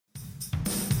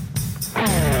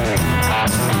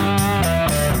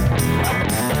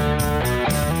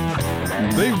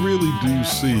They really do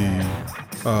see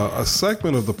a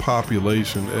segment of the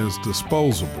population as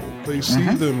disposable. They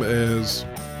see them as,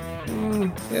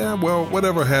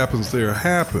 whatever happens there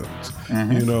happens.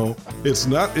 You know, it's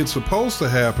supposed to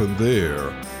happen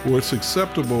there, or it's an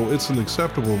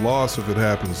acceptable loss if it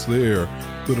happens there.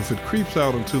 But if it creeps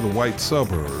out into the white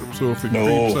suburbs, or if it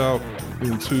creeps out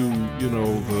into,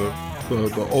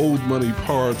 the old money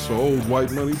parts or old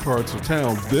white money parts of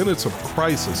town, then it's a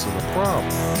crisis and a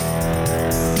problem.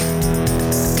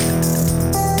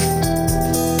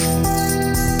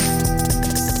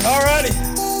 Alrighty,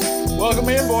 welcome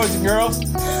in, boys and girls.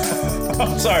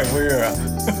 I'm sorry,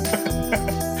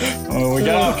 we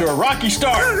got off to a rocky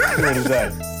start. What is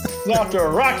that? It's off to a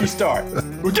rocky start.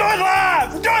 We're doing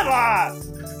live.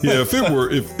 Yeah,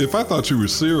 if I thought you were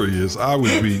serious, I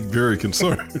would be very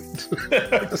concerned.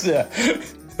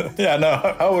 Yeah, no,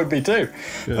 I would be too.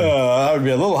 Yeah. I would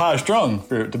be a little high strung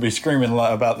to be screaming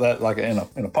about that like in a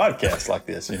podcast like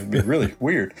this. It would be really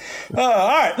weird. All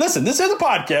right, listen, this is a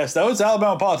podcast though. It's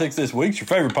Alabama Politics This Week. It's your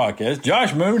favorite podcast.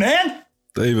 Josh Moon and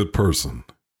David Person.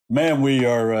 Man, we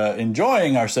are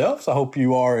enjoying ourselves. I hope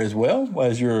you are as well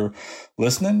as you're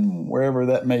listening, wherever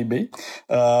that may be.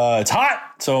 It's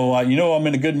hot, so I'm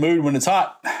in a good mood when it's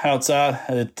hot outside.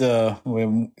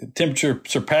 When the temperature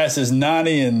surpasses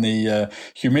 90 and the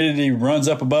humidity runs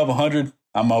up above 100,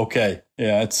 I'm okay.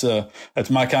 Yeah, that's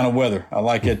my kind of weather. I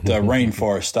like it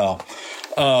rainforest style.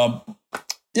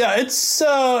 It's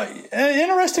an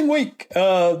interesting week.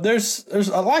 There's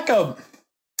a lot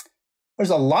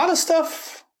of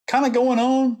stuff kind of going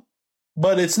on,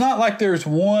 but it's not like there's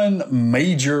one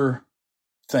major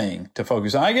thing to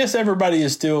focus on. I guess everybody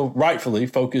is still rightfully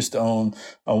focused on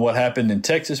what happened in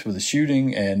Texas with the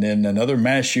shooting, and then another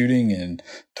mass shooting in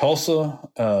Tulsa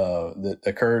that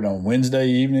occurred on Wednesday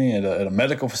evening at a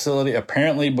medical facility,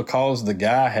 apparently because the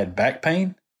guy had back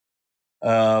pain.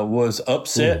 Was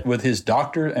upset with his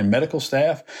doctor and medical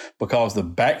staff because the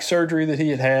back surgery that he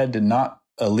had did not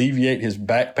alleviate his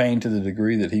back pain to the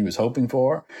degree that he was hoping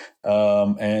for.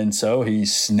 And so he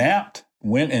snapped,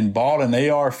 went and bought an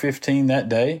AR-15 that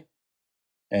day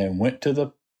and went to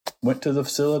the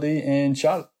facility and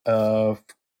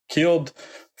killed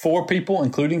 4 people,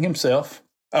 including himself.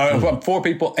 4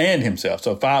 people and himself.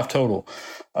 So 5 total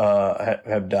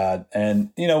have died. And,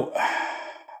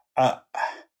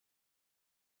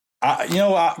 I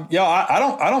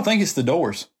don't think it's the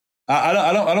doors.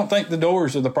 I don't think the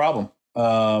doors are the problem.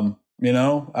 I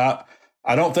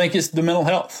don't think it's the mental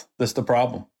health that's the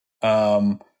problem.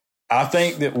 I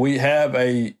think that we have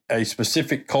a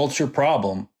specific culture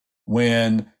problem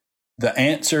when the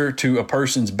answer to a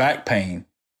person's back pain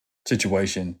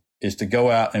situation is to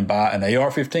go out and buy an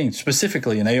AR-15.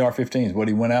 Specifically, an AR-15 is what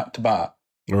he went out to buy.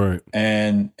 Right.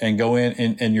 And go in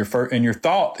and your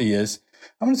thought is,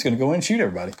 I'm just going to go in and shoot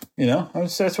everybody.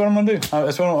 That's what I'm going to do.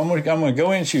 That's what I'm going to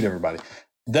go in and shoot everybody.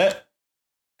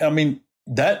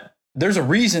 There's a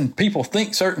reason people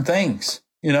think certain things,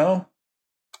 this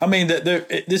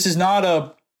is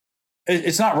not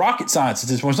it's not rocket science.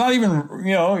 It's not even,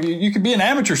 you could be an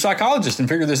amateur psychologist and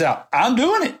figure this out. I'm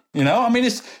doing it.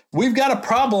 We've got a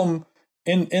problem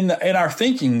in our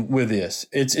thinking with this.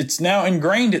 It's now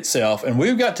ingrained itself, and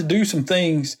we've got to do some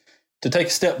things to take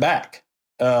a step back.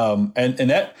 And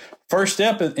that first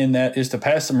step in that is to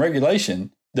pass some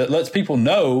regulation that lets people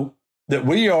know that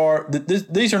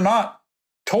these are not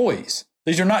toys.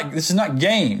 This is not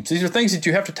games. These are things that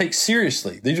you have to take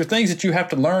seriously. These are things that you have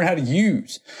to learn how to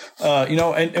use.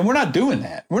 And we're not doing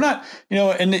that. We're not,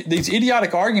 and these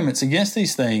idiotic arguments against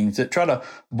these things that try to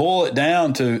boil it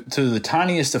down to the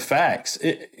tiniest of facts.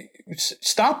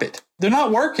 Stop it. They're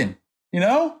not working.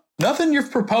 Nothing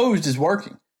you've proposed is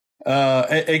working.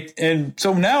 And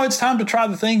so now it's time to try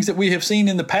the things that we have seen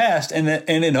in the past and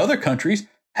in other countries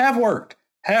have worked,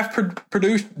 have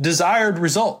produced desired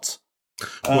results.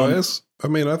 I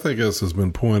think as has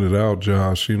been pointed out,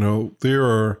 Josh, there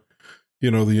are,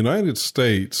 the United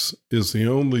States is the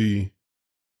only,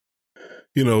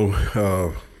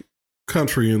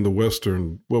 country in the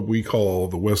Western, what we call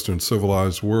the Western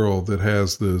civilized world that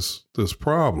has this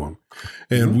problem.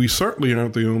 And we certainly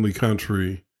aren't the only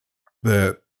country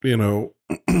that,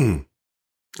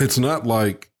 it's not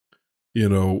like,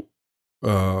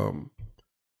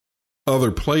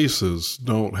 other places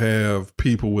don't have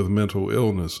people with mental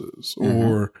illnesses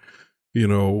or,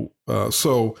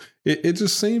 so it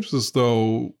just seems as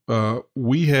though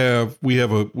we have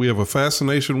a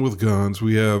fascination with guns.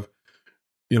 We have,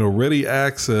 ready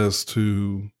access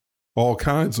to all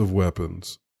kinds of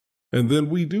weapons. And then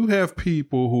we do have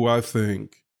people who I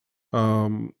think,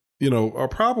 are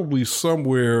probably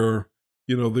somewhere,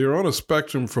 they're on a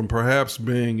spectrum from perhaps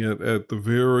being at the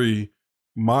very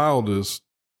mildest,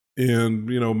 and,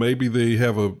 maybe they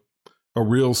have a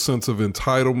real sense of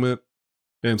entitlement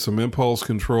and some impulse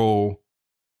control,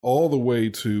 all the way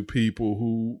to people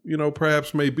who,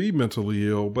 perhaps may be mentally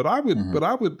ill. But I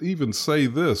would even say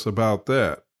this about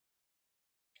that.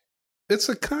 It's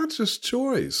a conscious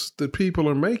choice that people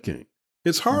are making.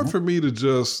 It's hard for me to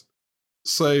just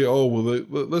say, oh, well,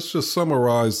 let's just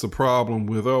summarize the problem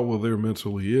with, oh, well, they're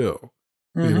mentally ill,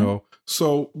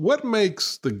 So what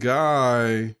makes that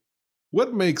guy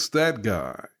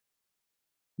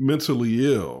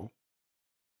mentally ill?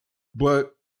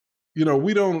 But,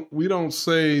 we don't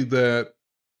say that,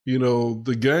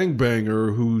 the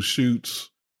gangbanger who shoots,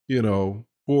 4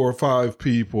 or 5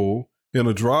 people in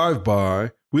a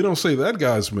drive-by, we don't say that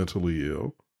guy's mentally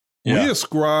ill. Yeah. We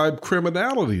ascribe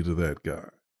criminality to that guy,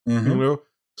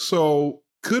 So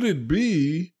could it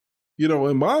be,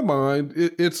 in my mind,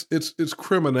 it's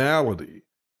criminality,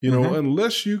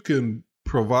 unless you can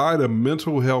provide a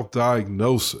mental health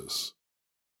diagnosis,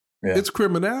 it's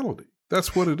criminality.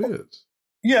 That's what it is.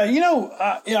 Yeah.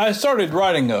 I started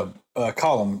writing a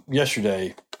column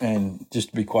yesterday, and just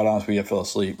to be quite honest with you, I fell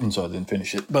asleep, and so I didn't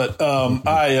finish it. But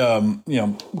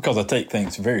because I take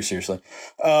things very seriously.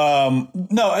 No,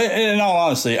 in all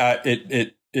honesty,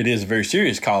 it is a very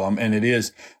serious column, and it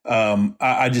is.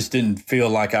 I just didn't feel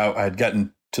like I had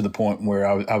gotten to the point where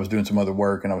I was doing some other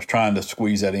work, and I was trying to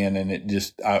squeeze that in, and it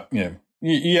just,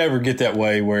 you ever get that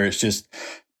way where it's just.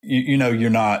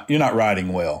 You're not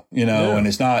writing well, and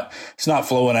it's not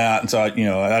flowing out. And so,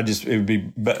 it would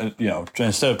be,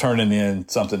 instead of turning in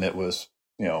something that was,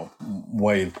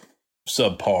 way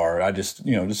subpar, I just,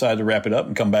 decided to wrap it up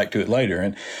and come back to it later.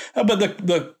 And, but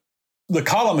the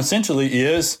column essentially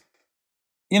is,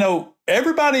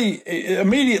 everybody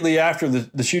immediately after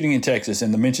the shooting in Texas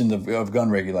and the mention of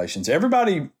gun regulations,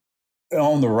 everybody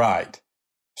on the right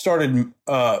started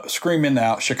screaming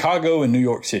out Chicago and New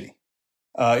York City.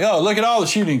 Look at all the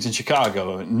shootings in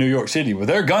Chicago and New York City with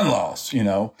their gun laws,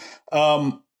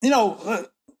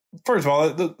 first of all,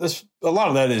 a lot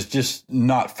of that is just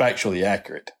not factually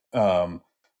accurate.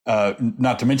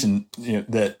 Not to mention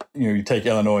that, you take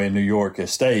Illinois and New York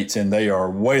as states, and they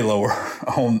are way lower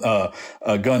on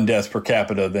gun deaths per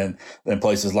capita than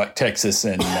places like Texas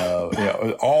and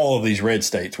all of these red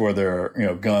states where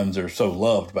their guns are so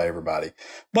loved by everybody.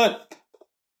 But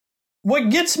what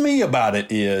gets me about it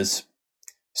is,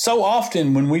 so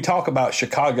often when we talk about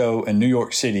Chicago and New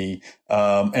York City,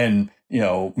 and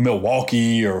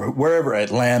Milwaukee or wherever,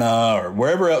 Atlanta or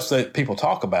wherever else that people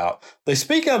talk about, they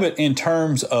speak of it in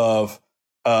terms of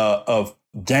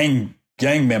gang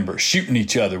members shooting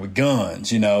each other with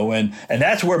guns, and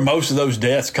that's where most of those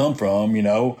deaths come from,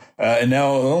 and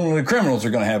now only the criminals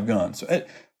are going to have guns.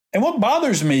 And what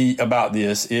bothers me about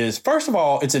this is, first of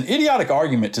all, it's an idiotic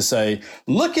argument to say,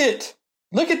 look at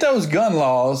those gun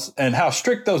laws and how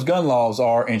strict those gun laws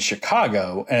are in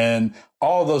Chicago and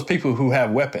all those people who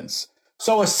have weapons.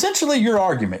 So essentially your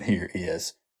argument here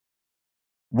is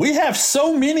we have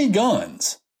so many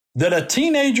guns that a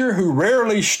teenager who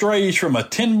rarely strays from a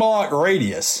 10-block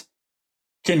radius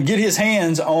can get his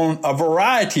hands on a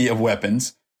variety of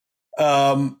weapons,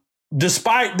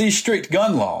 despite these strict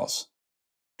gun laws.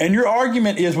 And your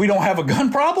argument is we don't have a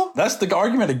gun problem? That's the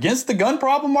argument against the gun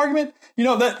problem argument?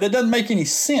 That doesn't make any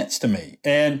sense to me.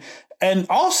 And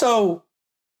also,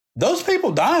 those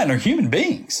people dying are human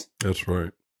beings. That's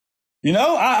right.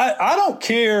 I don't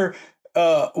care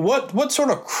what sort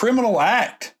of criminal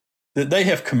act that they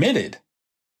have committed.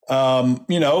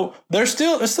 They're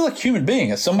still a human being.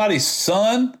 It's somebody's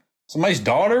son, somebody's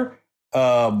daughter,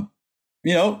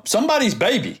 somebody's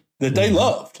baby that they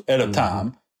loved at a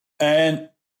time. And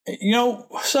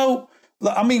so,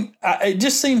 it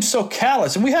just seems so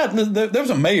callous. And there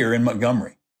was a mayor in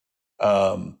Montgomery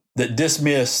that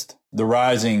dismissed the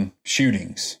rising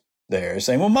shootings there,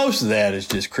 saying, well, most of that is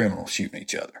just criminals shooting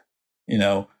each other.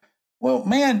 Well,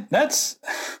 man, that's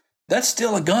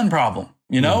still a gun problem.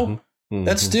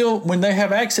 That's still, when they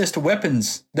have access to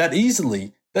weapons that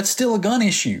easily, that's still a gun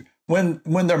issue. When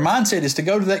their mindset is to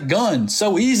go to that gun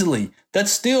so easily,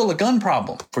 that's still a gun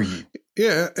problem for you.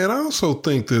 Yeah, and I also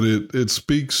think that it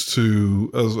speaks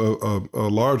to a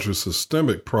larger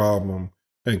systemic problem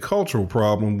and cultural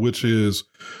problem, which is,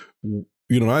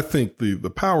 I think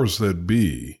the powers that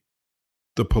be,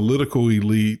 the political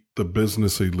elite, the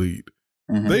business elite,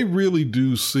 they really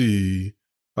do see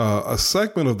a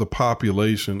segment of the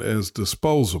population as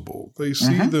disposable. They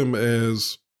see them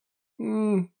as,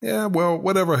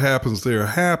 whatever happens there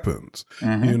happens.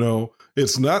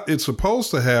 It's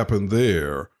supposed to happen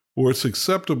there or it's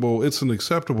acceptable. It's an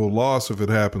acceptable loss if it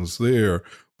happens there.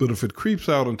 But if it creeps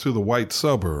out into the white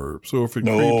suburbs, or if it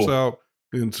creeps out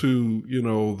into,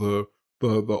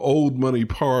 the old money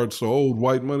parts, the old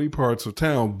white money parts of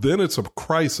town, then it's a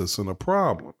crisis and a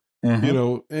problem. And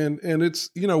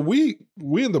it's, we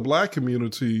in the Black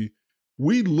community,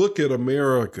 we look at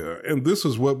America, and this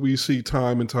is what we see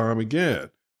time and time again.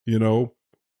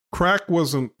 Crack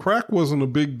wasn't a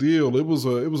big deal. It was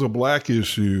a Black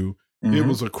issue. Mm-hmm. It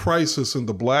was a crisis in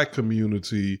the Black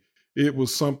community. It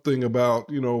was something about,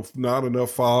 not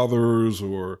enough fathers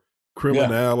or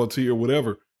criminality or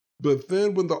whatever. But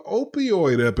then when the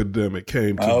opioid epidemic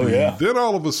came to be, then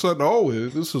all of a sudden,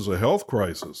 this is a health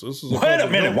crisis. This is Wait a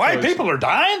minute, white people are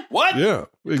dying? What? Yeah,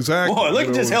 exactly. Boy, look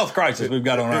at this health crisis we've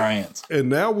got on our hands. And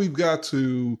now we've got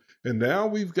to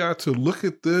look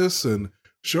at this and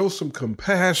show some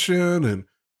compassion, and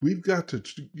we've got to,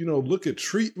 look at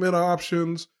treatment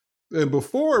options. And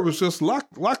before it was just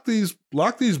lock these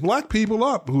Black people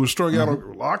up who were strung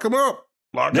out, lock them up.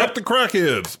 Lock up the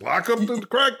crackheads. Lock up the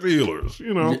crack dealers.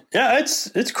 Yeah,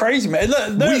 it's crazy, man.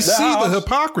 We see the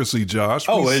hypocrisy, Josh.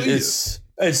 It's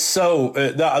so.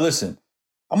 Listen,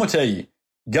 I'm gonna tell you.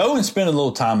 Go and spend a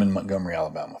little time in Montgomery,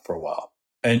 Alabama, for a while,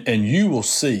 and you will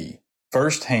see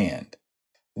firsthand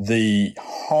the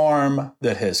harm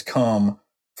that has come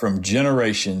from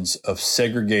generations of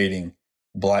segregating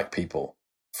Black people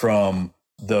from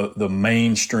the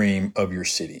mainstream of your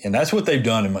city. And that's what they've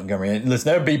done in Montgomery. And listen,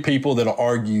 there'll be people that'll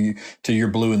argue till you're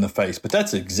blue in the face, but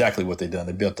that's exactly what they've done.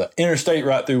 They built the interstate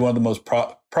right through one of the most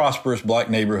prosperous Black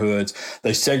neighborhoods.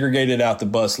 They segregated out the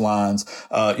bus lines.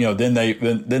 Then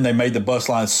they made the bus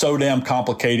lines so damn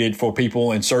complicated for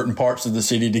people in certain parts of the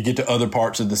city to get to other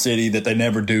parts of the city that they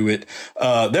never do it.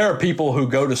 There are people who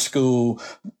go to school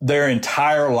their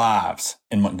entire lives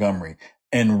in Montgomery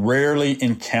and rarely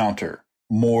encounter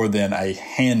more than a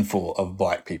handful of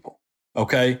Black people.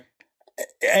 Okay.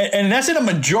 And that's in a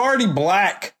majority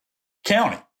Black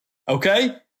county.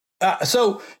 Okay.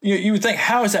 So you would think,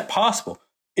 how is that possible?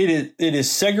 It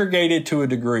is segregated to a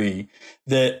degree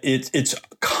that it's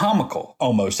comical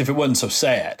almost if it wasn't so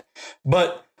sad.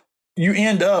 But you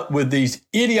end up with these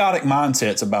idiotic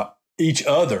mindsets about each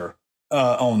other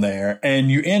on there,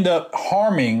 and you end up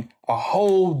harming a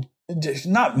whole,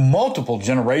 not multiple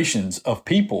generations of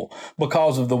people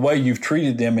because of the way you've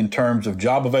treated them in terms of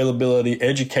job availability,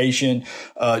 education,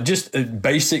 just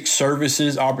basic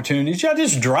services, opportunities. Yeah,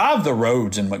 just drive the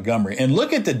roads in Montgomery and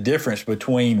look at the difference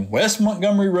between West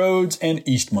Montgomery roads and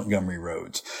East Montgomery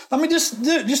roads. Let me just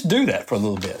do that for a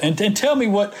little bit and tell me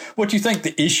what you think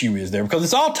the issue is there, because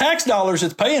it's all tax dollars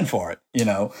that's paying for it,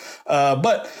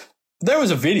 But there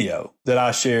was a video that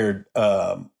I shared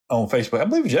on Facebook, I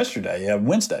believe it was yesterday,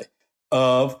 Wednesday,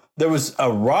 there was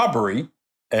a robbery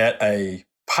at a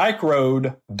Pike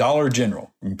Road Dollar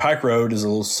General. And Pike Road is a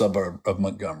little suburb of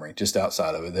Montgomery, just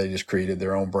outside of it. They just created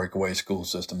their own breakaway school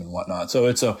system and whatnot. So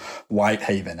it's a white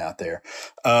haven out there.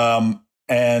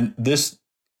 And this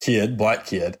kid, Black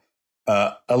kid,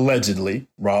 allegedly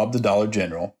robbed the Dollar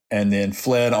General and then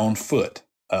fled on foot.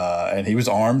 And he was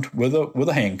armed with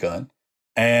a handgun.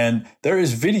 And there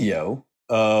is video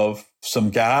of some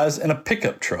guys in a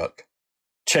pickup truck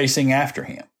chasing after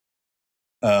him.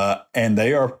 And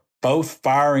they are both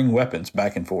firing weapons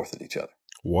back and forth at each other.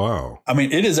 Wow. I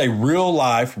mean, it is a real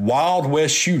life Wild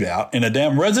West shootout in a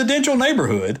damn residential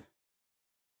neighborhood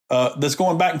that's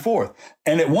going back and forth.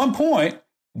 And at one point,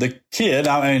 the kid,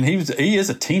 he is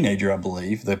a teenager, I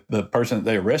believe, the person that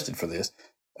they arrested for this,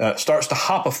 starts to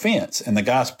hop a fence, and the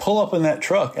guys pull up in that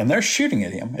truck and they're shooting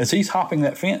at him as he's hopping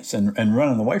that fence and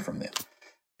running away from them.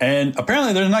 And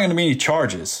apparently there's not going to be any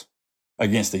charges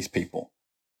against these people,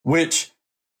 which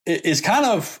is kind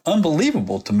of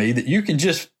unbelievable to me that you can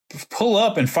just pull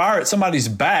up and fire at somebody's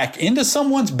back into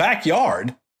someone's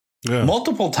backyard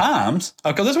multiple times.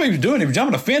 Because that's what he was doing. He was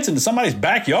jumping a fence into somebody's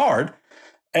backyard,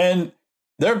 and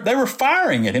they were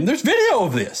firing at him. There's video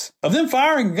of this, of them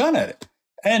firing a gun at it.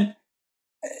 And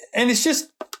it's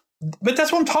just, but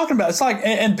that's what I'm talking about. It's like,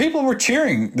 and people were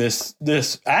cheering this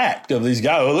act of these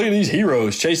guys. Oh, look at these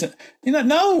heroes chasing.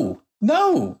 No.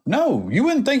 You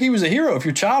wouldn't think he was a hero if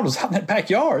your child was out in that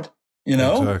backyard.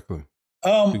 Exactly.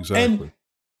 Exactly.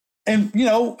 And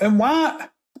and why?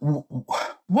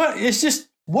 What? It's just,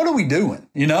 what are we doing?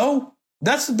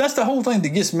 That's the whole thing that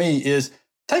gets me is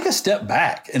take a step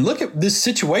back and look at this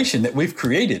situation that we've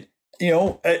created.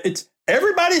 It's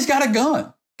everybody's got a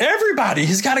gun. Everybody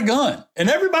has got a gun, and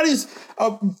everybody's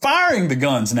firing the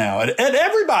guns now at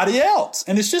everybody else.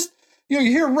 And it's just, you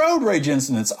hear road rage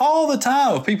incidents all the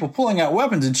time of people pulling out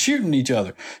weapons and shooting each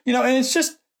other, and it's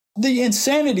just, the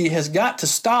insanity has got to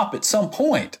stop at some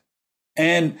point.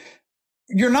 And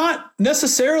you're not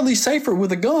necessarily safer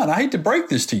with a gun. I hate to break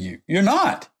this to you. You're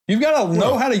not. You've got to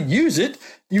know how to use it.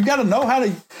 You've got to know how to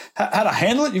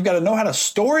handle it. You've got to know how to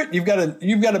store it. You've got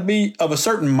to be of a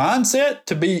certain mindset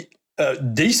to be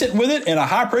decent with it in a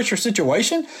high pressure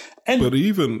situation. And but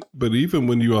even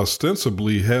when you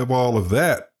ostensibly have all of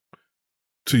that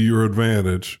to your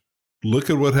advantage, look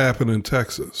at what happened in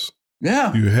Texas.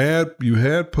 Yeah, you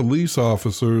had police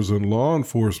officers and law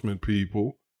enforcement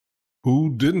people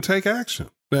who didn't take action.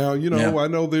 Now, I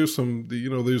know there's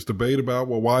there's debate about,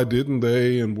 well, why didn't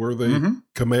they, and were they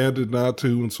commanded not to,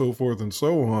 and so forth and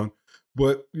so on.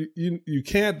 But you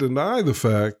can't deny the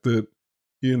fact that,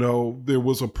 there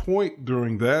was a point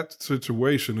during that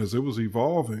situation as it was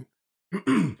evolving,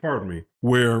 pardon me,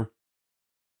 where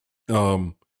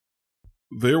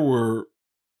there were,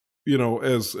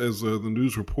 as the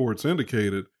news reports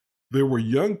indicated, there were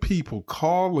young people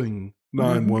calling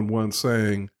 911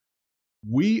 saying,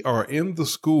 we are in the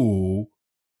school.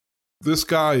 This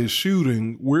guy is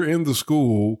shooting. We're in the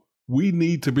school. We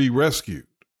need to be rescued.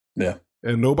 Yeah.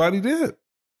 And nobody did.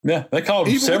 Yeah. They called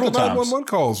him several times. 911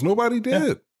 calls. Nobody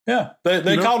did. Yeah.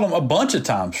 They called him a bunch of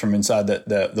times from inside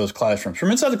those classrooms, from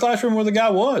inside the classroom where the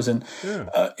guy was. And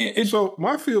so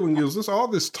my feeling is all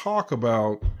this talk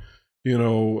about,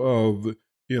 the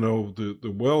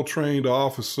well-trained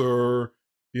officer,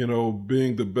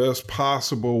 being the best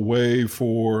possible way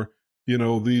for,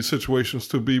 these situations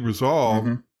to be resolved.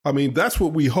 Mm-hmm. I mean, that's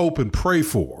what we hope and pray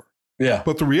for. Yeah.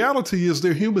 But the reality is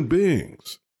they're human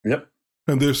beings. Yep.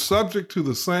 And they're subject to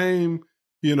the same,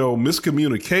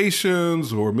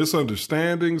 miscommunications or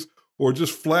misunderstandings or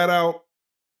just flat out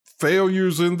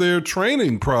failures in their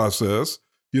training process,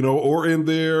 or in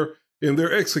their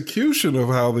execution of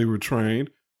how they were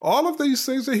trained. All of these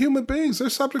things are human beings. They're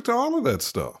subject to all of that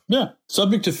stuff. Yeah.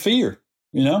 Subject to fear,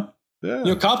 Yeah.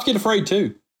 Cops get afraid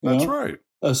too. That's right.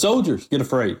 Soldiers get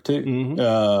afraid too.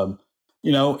 Mm-hmm.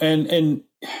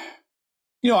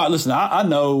 Listen, I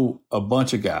know a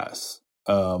bunch of guys.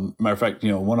 Matter of fact,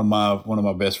 one of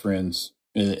my best friends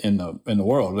in the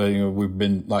world. We've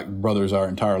been like brothers our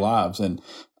entire lives, and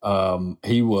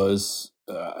he's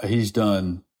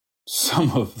done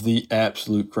some of the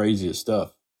absolute craziest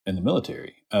stuff in the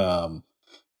military. And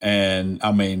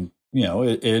I mean,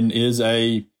 it is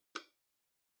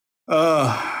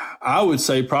I would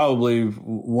say probably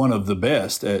one of the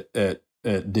best at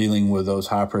dealing with those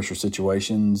high pressure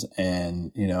situations,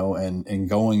 and and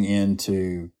going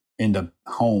into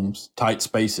homes, tight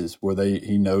spaces where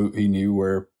he knew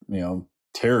where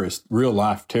real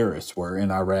life terrorists were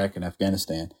in Iraq and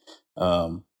Afghanistan.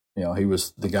 He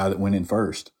was the guy that went in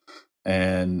first,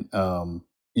 and and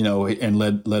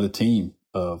led a team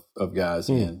of guys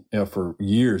in, for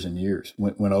years and years.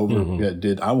 Went over,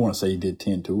 I want to say he did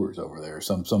 10 tours over there.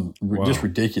 Just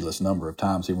ridiculous number of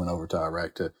times he went over to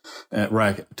Iraq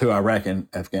and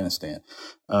Afghanistan.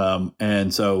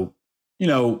 And so,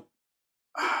 he'll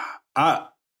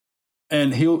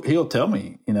tell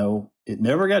me, it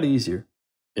never got easier.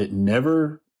 It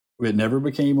never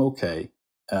became okay.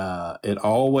 It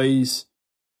always,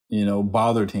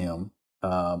 bothered him.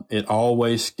 It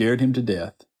always scared him to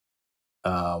death.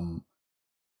 And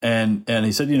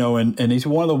he said, and he's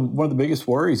one of the biggest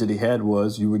worries that he had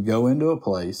was you would go into a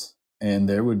place and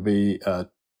there would be a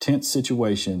tense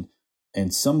situation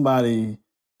and somebody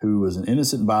who was an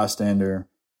innocent bystander,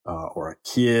 or a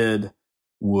kid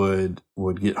would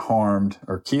get harmed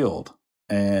or killed.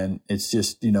 And it's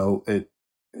just, it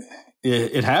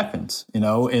happens,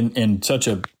 in such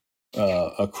a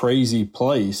crazy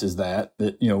place as that,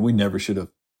 we never should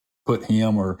have put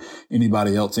him or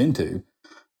anybody else into,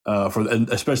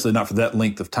 especially not for that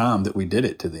length of time that we did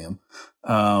it to them.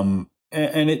 And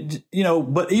it,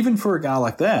 but even for a guy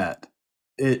like that,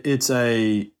 it's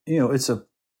a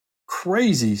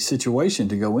crazy situation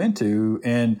to go into.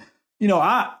 And,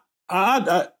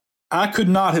 I could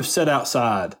not have sat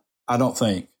outside, I don't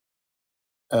think,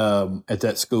 at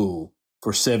that school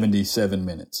for 77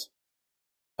 minutes,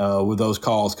 with those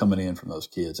calls coming in from those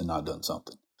kids and not done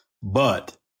something.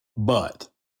 But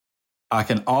I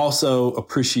can also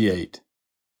appreciate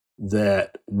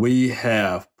that we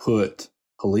have put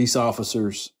police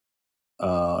officers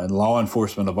and law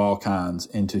enforcement of all kinds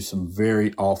into some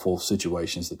very awful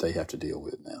situations that they have to deal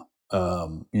with now.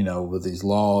 With these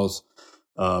laws,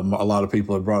 a lot of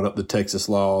people have brought up the Texas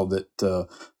law that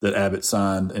Abbott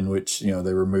signed, in which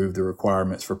they removed the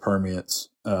requirements for permits,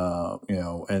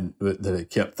 and that it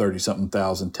kept 30-something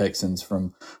thousand Texans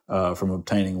from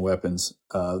obtaining weapons.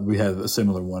 We have a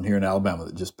similar one here in Alabama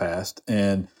that just passed,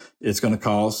 and it's going to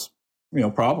cause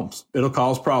problems. It'll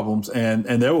cause problems, and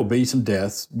there will be some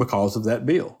deaths because of that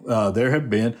bill. There have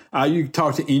been. You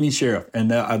talk to any sheriff,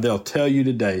 and they'll tell you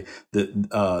today that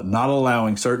not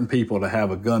allowing certain people to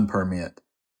have a gun permit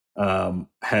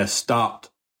has stopped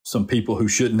some people who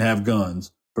shouldn't have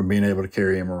guns from being able to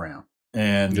carry them around.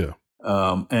 And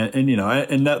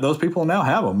those people now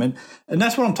have them, and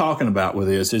that's what I'm talking about with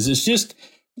this. Is it's just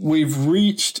we've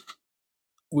reached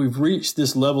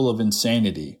this level of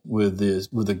insanity with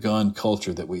the gun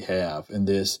culture that we have, and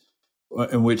this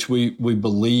in which we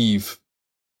believe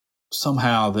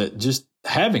somehow that just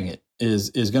having it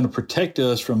is going to protect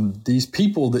us from these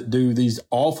people that do these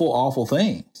awful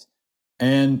things,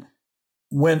 and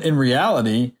when in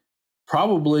reality,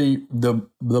 probably the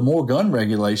more gun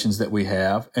regulations that we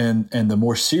have and the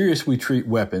more serious we treat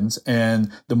weapons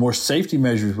and the more safety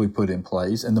measures we put in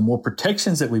place and the more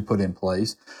protections that we put in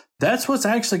place, that's what's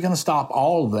actually going to stop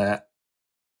all of that.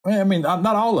 I mean, not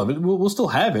all of it. We'll still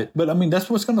have it, but I mean, that's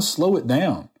what's going to slow it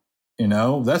down.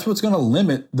 That's what's going to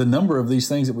limit the number of these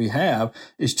things that we have,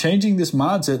 is changing this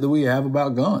mindset that we have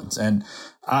about guns. And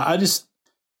I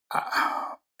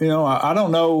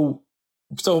don't know.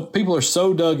 So people are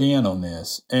so dug in on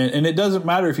this, and it doesn't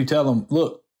matter if you tell them,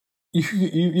 look,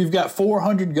 you've got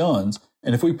 400 guns,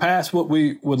 and if we pass what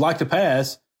we would like to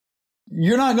pass,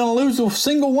 you're not going to lose a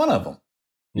single one of them.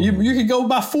 Mm-hmm. You could go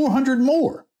buy 400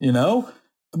 more,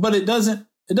 but it doesn't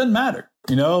matter.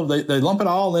 They lump it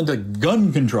all into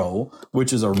gun control,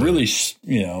 which is a really,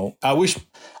 I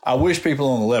wish people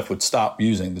on the left would stop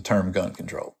using the term gun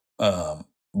control,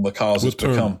 because it's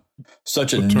become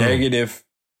such a negative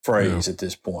phrase at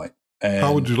this point. And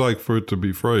how would you like for it to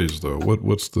be phrased, though?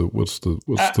 What's the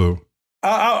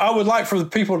I would like for the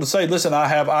people to say, listen, I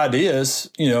have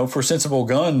ideas, for sensible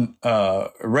gun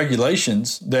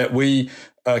regulations that we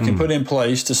can put in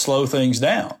place to slow things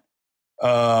down.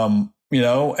 And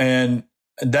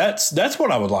that's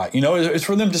what I would like. It's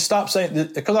for them to stop saying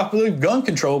that, because I believe gun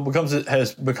control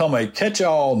has become a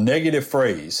catch-all negative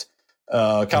phrase.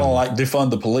 Kind of like defund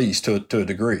the police to a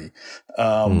degree,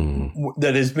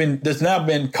 that's now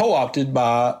been co-opted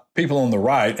by people on the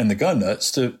right and the gun nuts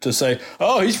to say,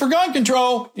 oh, he's for gun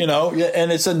control,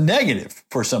 and it's a negative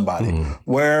for somebody.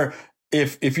 Where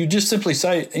if you just simply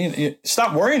say,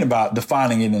 stop worrying about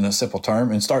defining it in a simple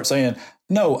term and start saying,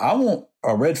 no, I want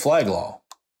a red flag law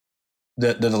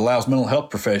that allows mental health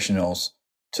professionals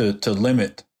to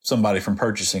limit somebody from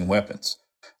purchasing weapons.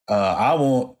 I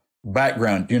want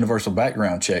universal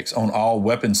background checks on all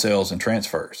weapon sales and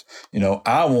transfers.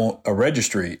 I want a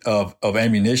registry of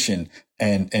ammunition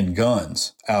and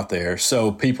guns out there,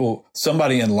 so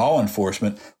somebody in law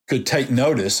enforcement could take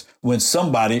notice when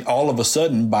somebody all of a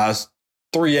sudden buys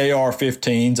 3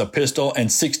 AR-15s, a pistol,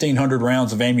 and 1,600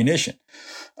 rounds of ammunition.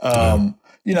 I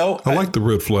like the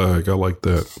red flag. I like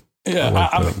that. Yeah,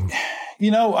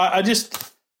 I just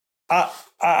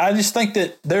think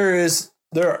that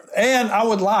and I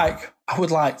would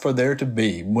like for there to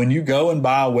be, when you go and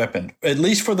buy a weapon, at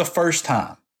least for the first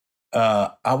time,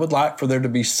 I would like for there to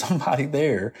be somebody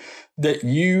there that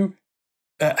you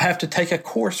have to take a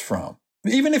course from,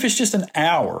 even if it's just an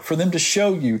hour, for them to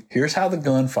show you, here's how the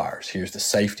gun fires, here's the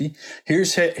safety,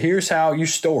 here's how you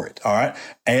store it. All right.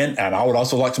 And I would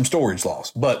also like some storage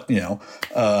laws, but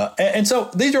and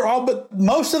so these are all, but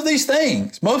most of these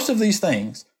things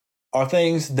are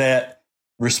things that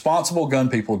responsible gun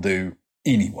people do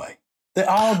anyway. They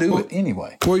all do it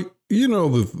anyway. Well,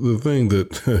 the thing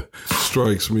that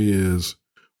strikes me is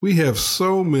we have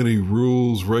so many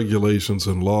rules, regulations,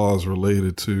 and laws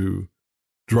related to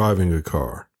driving a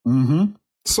car. Mm-hmm.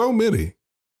 So many.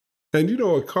 And,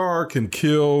 a car can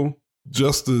kill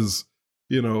just as,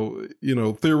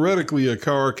 theoretically a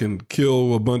car can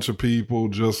kill a bunch of people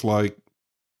just like,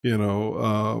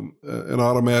 an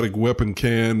automatic weapon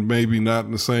can, maybe not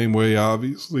in the same way,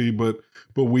 obviously, but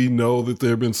we know that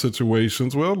there have been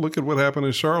situations. Well, look at what happened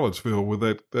in Charlottesville,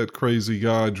 where that crazy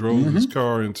guy drove his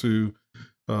car into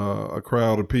a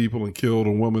crowd of people and killed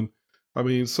a woman. I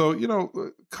mean, so,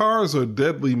 cars are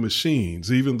deadly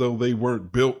machines, even though they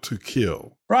weren't built to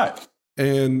kill. Right.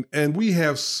 And we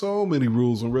have so many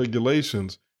rules and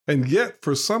regulations. And yet,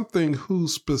 for something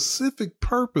whose specific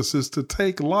purpose is to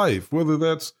take life, whether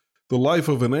that's the life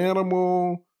of an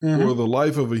animal or the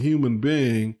life of a human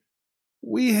being,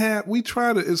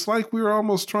 it's like we're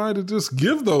almost trying to just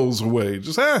give those away.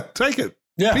 Just, take it.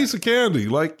 Yeah. Piece of candy.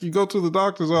 Like you go to the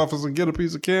doctor's office and get a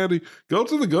piece of candy. Go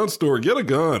to the gun store, get a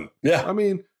gun. Yeah. I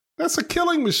mean, That's a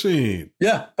killing machine.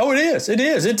 Yeah. Oh, it is. It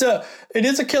is. It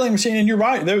is a killing machine. And you're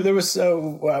right. There was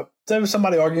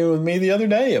somebody arguing with me the other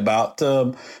day about,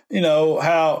 how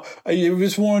I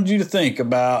just wanted you to think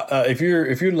about if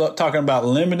you're talking about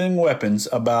limiting weapons,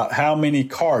 about how many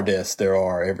car deaths there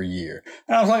are every year.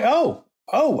 And I was like,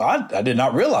 I did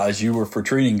not realize you were for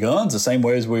treating guns the same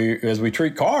way as we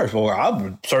treat cars. Well, I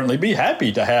would certainly be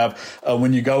happy to have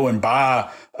when you go and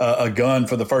buy a gun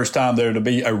for the first time, there to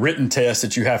be a written test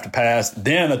that you have to pass,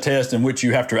 then a test in which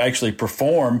you have to actually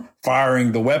perform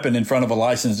firing the weapon in front of a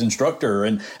licensed instructor,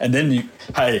 and then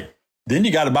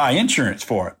you got to buy insurance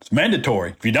for it. It's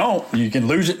mandatory. If you don't, you can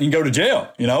lose it and go to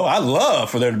jail. I'd love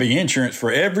for there to be insurance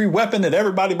for every weapon that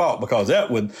everybody bought, because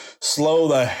that would slow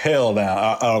the hell down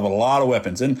out of a lot of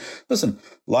weapons. And listen,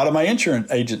 a lot of my insurance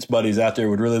agents buddies out there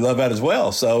would really love that as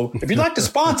well. So if you'd like to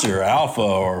sponsor Alpha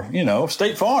or,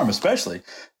 State Farm especially,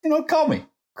 call me,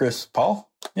 Chris,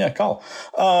 Paul. Yeah, call.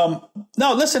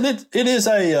 No, listen, it is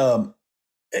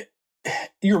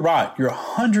you're right. You're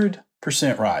 100%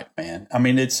 right, man. I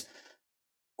mean, it's,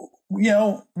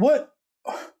 what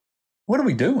are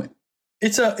we doing?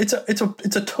 It's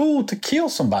a tool to kill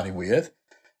somebody with.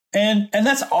 And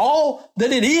that's all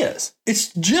that it is.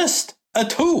 It's just a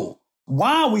tool.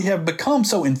 Why we have become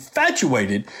so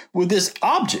infatuated with this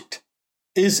object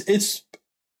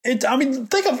I mean,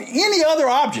 think of any other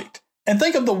object and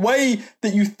think of the way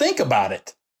that you think about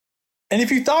it. And if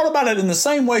you thought about it in the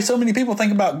same way so many people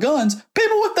think about guns,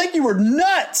 people would think you were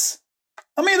nuts.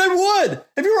 I mean, they would.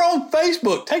 If you were on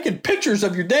Facebook taking pictures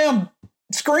of your damn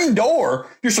screen door,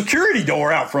 your security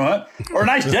door out front, or a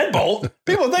nice deadbolt,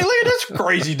 people would think, look at this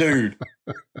crazy dude.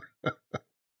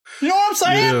 You know what I'm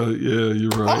saying? Yeah, you're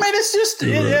right. I mean, it's just,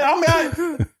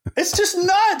 it's just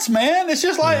nuts, man. It's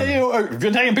just like, if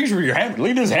you're taking pictures of your hammer,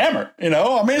 look at this hammer, I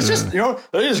mean, it's just,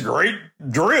 this great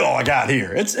drill I got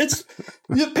here. It's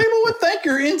people would think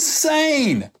you're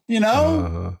insane,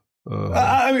 or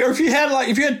if you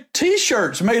had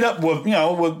T-shirts made up with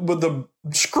the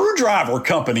screwdriver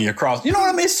company across, you know what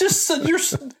I mean? It's just,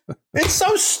 it's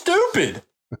so stupid.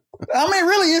 I mean,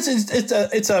 really,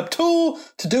 it's a tool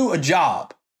to do a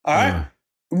job. All right. Yeah.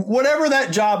 Whatever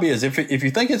that job is, if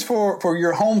you think it's for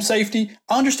your home safety,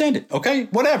 I understand it. Okay.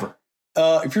 Whatever.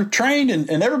 If you're trained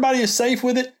and everybody is safe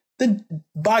with it, then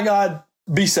by God,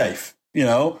 be safe.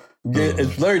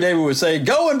 As Larry David would say,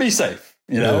 go and be safe,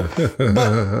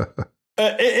 but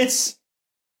it's,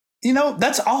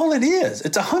 that's all it is.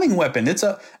 It's a hunting weapon.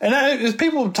 And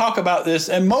people talk about this,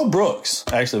 and Mo Brooks,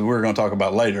 actually, we're going to talk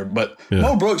about later, but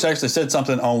Mo Brooks actually said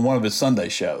something on one of his Sunday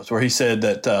shows where he said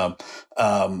that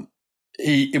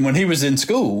when he was in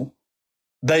school,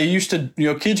 they used to,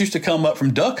 kids used to come up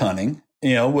from duck hunting,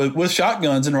 with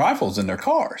shotguns and rifles in their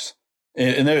cars.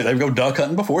 And they would go duck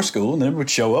hunting before school, and then would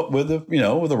show up with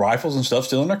the rifles and stuff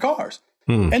still in their cars.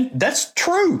 And that's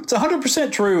true. It's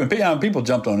 100% true. And people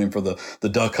jumped on him for the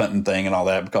duck hunting thing and all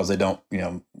that because they don't,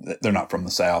 they're not from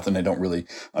the South and they don't really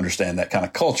understand that kind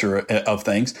of culture of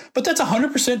things. But that's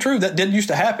 100% true. That didn't used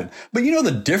to happen. But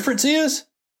the difference is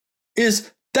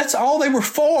that's all they were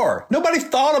for. Nobody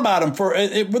thought about them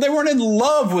they weren't in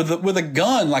love with a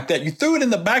gun like that. You threw it in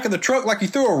the back of the truck like you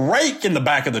threw a rake in the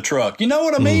back of the truck. You know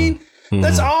what I mean?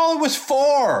 That's all it was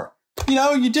for.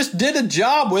 You just did a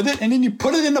job with it, and then you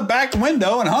put it in the back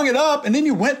window and hung it up, and then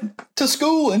you went to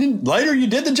school, and then later you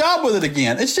did the job with it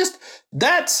again. It's just,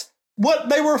 that's what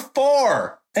they were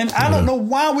for. And I don't know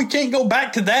why we can't go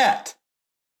back to that.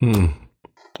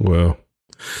 Well,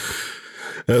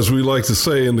 as we like to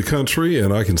say in the country,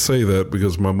 and I can say that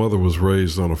because my mother was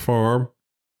raised on a farm,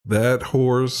 that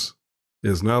horse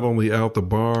is not only out the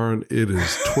barn, it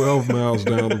is 12 miles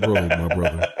down the road, my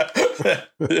brother.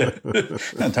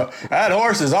 That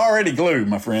horse is already glued,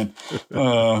 my friend.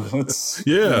 That's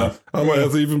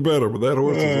even better, but that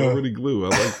horse is already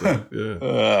glued. I like that.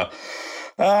 Yeah.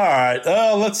 All right.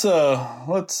 Let's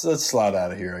slide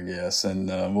out of here, I guess,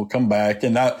 and we'll come back.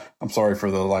 And I'm sorry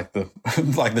for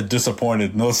the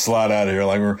disappointed. Let's slide out of here.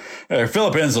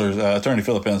 Philip Ensler, attorney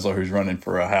Philip Ensler, who's running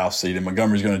for a House seat in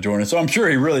Montgomery, is going to join us. So I'm sure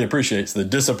he really appreciates the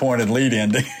disappointed lead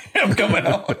in to him coming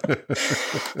on.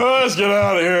 Let's get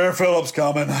out of here. Philip's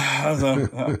coming.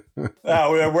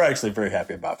 We're actually very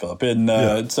happy about Philip,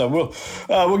 and so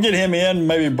we'll get him in,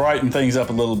 maybe brighten things up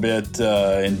a little bit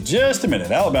in just a minute.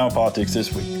 Alabama Politics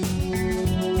this week.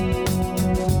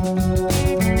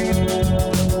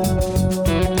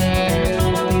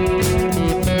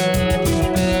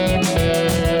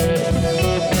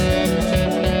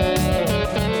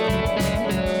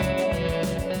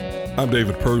 I'm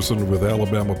David Person with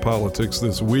Alabama Politics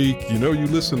This Week. You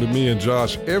listen to me and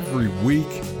Josh every week,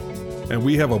 and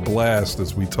we have a blast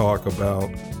as we talk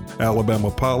about Alabama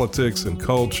politics and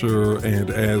culture, and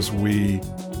as we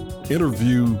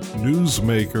interview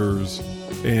newsmakers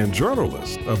and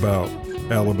journalists about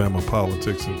Alabama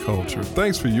politics and culture.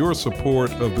 Thanks for your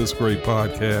support of this great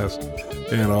podcast,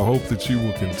 and I hope that you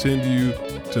will continue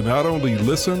to not only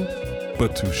listen,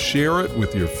 but to share it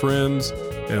with your friends,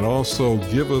 and also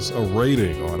give us a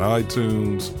rating on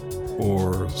iTunes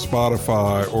or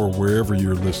Spotify or wherever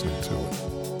you're listening to it.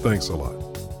 Thanks a lot.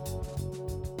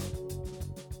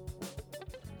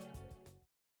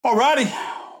 All righty.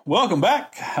 Welcome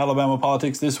back. Alabama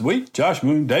Politics This Week. Josh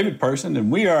Moon, David Person,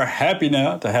 and we are happy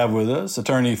now to have with us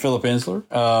attorney Philip Ensler.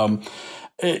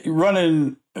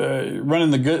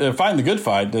 Fighting the good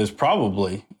fight is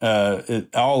probably, in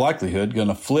all likelihood, going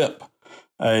to flip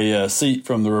a seat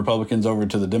from the Republicans over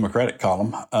to the Democratic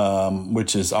column,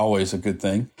 which is always a good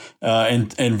thing,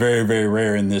 and very, very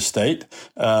rare in this state,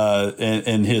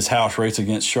 in his House race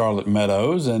against Charlotte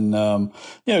Meadows. And,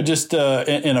 just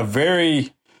in a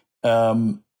very,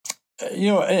 a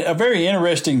very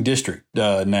interesting district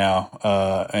now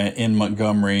in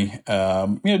Montgomery. I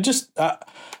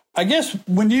guess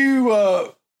when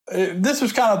this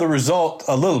was kind of the result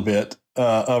a little bit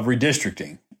of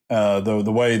redistricting.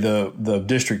 The way the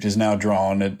district is now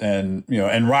drawn,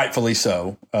 and rightfully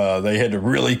so. They had to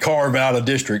really carve out a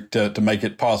district to make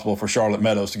it possible for Charlotte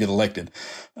Meadows to get elected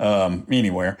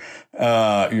anywhere.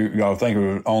 I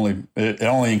think it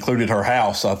only included her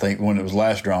house, I think, when it was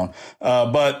last drawn.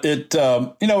 But it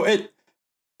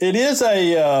is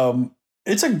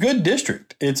it's a good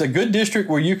district. It's a good district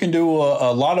where you can do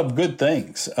a lot of good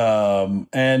things.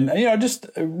 What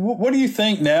do you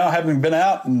think now, having been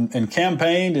out and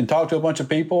campaigned and talked to a bunch of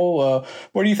people,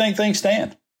 where do you think things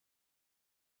stand?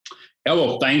 Yeah,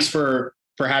 well, thanks for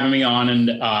having me on.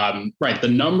 And right, the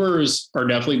numbers are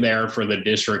definitely there for the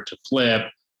district to flip.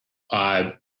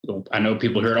 I know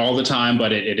people hear it all the time,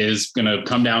 but it is going to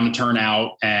come down to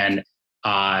turnout. And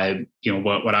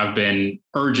what I've been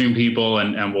urging people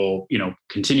and will,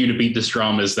 continue to beat this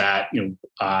drum is that,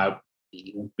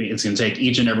 it's going to take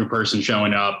each and every person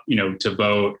showing up, to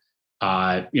vote,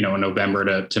 in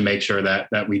November to make sure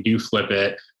that we do flip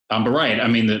it. But right. I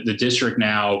mean, the district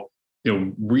now,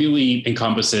 really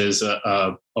encompasses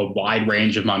a wide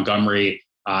range of Montgomery,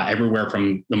 everywhere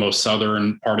from the most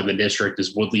southern part of the district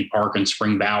is Woodley Park and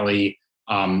Spring Valley,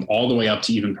 all the way up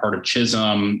to even part of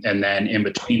Chisholm. And then in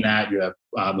between that, you have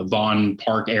the Vaughn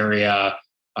Park area,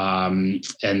 and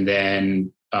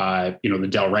then, the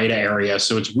Del Reyta area.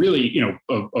 So it's really,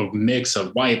 a mix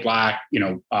of white, black,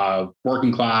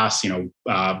 working class,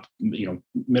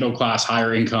 middle class,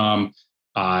 higher income,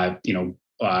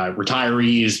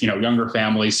 retirees, younger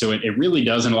families. So it really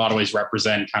does in a lot of ways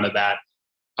represent kind of that,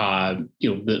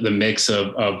 the mix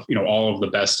of all of the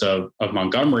best of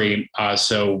Montgomery.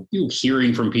 So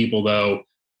hearing from people, though,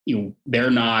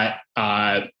 they're not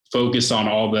focused on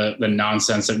all the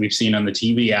nonsense that we've seen on the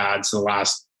TV ads the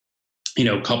last,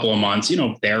 couple of months.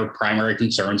 Their primary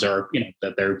concerns are,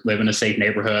 that they live in a safe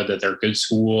neighborhood, that they're good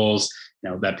schools,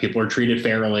 that people are treated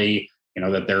fairly,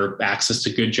 that they're access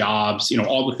to good jobs,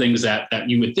 all the things that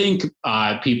you would think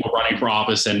people running for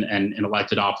office and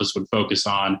elected office would focus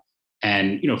on.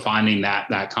 And, finding that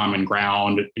common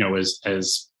ground, as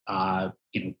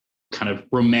kind of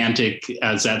romantic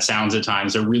as that sounds at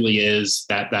times, there really is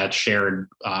that shared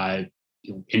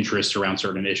interest around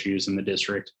certain issues in the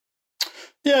district.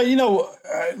 Yeah,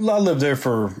 I lived there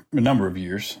for a number of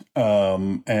years,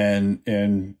 and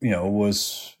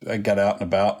I got out and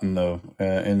about in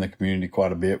the community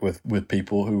quite a bit with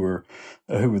people who were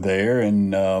there,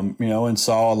 and and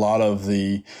saw a lot of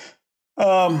the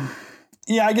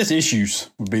I guess issues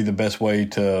would be the best way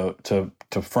to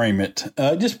frame it.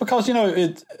 Just because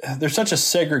there's such a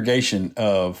segregation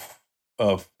of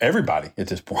everybody at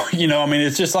this point.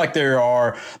 It's just like there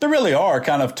really are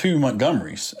kind of two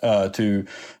Montgomerys to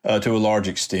a large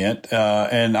extent,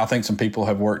 and I think some people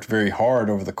have worked very hard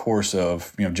over the course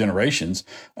of generations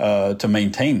to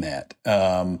maintain that.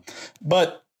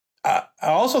 But I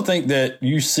also think that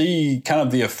you see kind of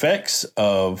the effects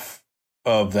of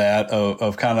that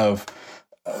of kind of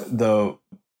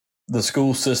the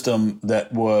school system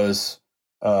that was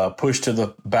pushed to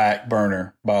the back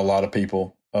burner by a lot of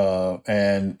people,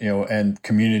 and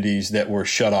communities that were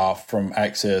shut off from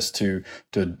access to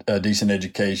a decent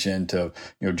education, to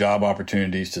job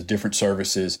opportunities, to different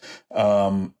services,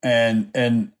 there's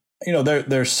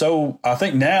so I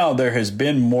think now there has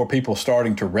been more people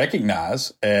starting to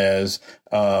recognize as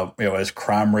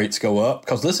crime rates go up,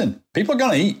 because listen, people are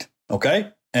going to eat,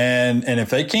 okay. And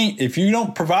if you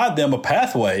don't provide them a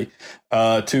pathway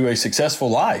to a successful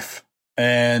life,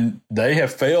 And they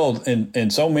have failed in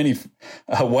so many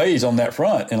ways on that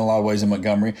front, in a lot of ways in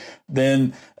Montgomery.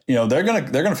 Then they're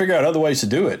gonna figure out other ways to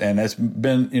do it, and that's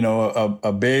been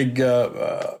a big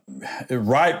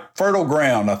fertile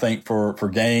ground, I think, for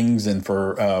gangs and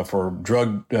for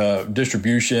drug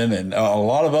distribution and a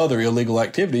lot of other illegal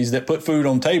activities that put food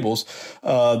on tables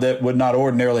that would not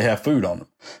ordinarily have food on them.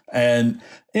 And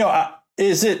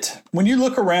is it, when you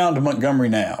look around Montgomery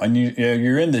now, and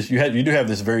you're in this, you do have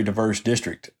this very diverse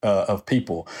district of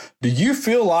people. Do you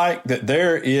feel like that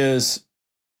there is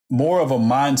more of a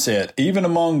mindset, even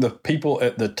among the people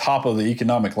at the top of the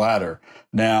economic ladder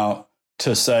now,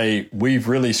 to say we've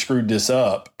really screwed this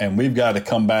up and we've got to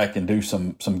come back and do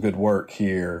some good work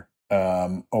here,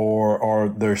 or are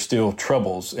there still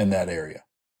troubles in that area?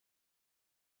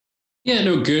 Yeah,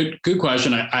 no, good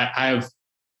question. I've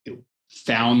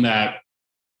found that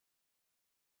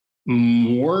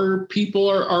more people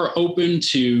are open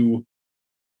to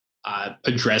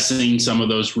addressing some of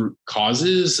those root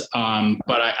causes. But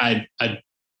I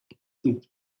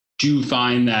do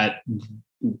find that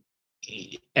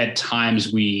at times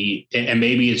and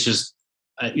maybe it's just,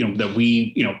 that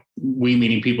we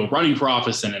meaning people running for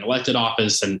office and in elected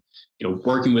office and,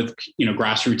 working with,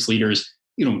 grassroots leaders,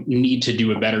 need to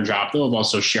do a better job though of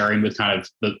also sharing with kind of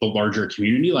the larger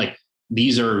community. Like,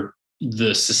 these are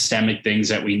the systemic things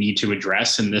that we need to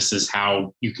address, and this is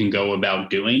how you can go about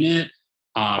doing it.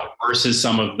 Versus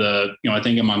some of the, I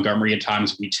think in Montgomery at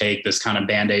times we take this kind of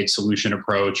Band-Aid solution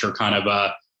approach, or kind of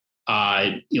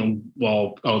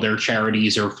they're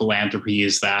charities or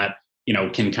philanthropies that,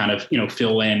 can kind of,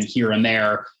 fill in here and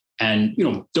there. And,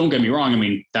 don't get me wrong. I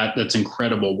mean, that's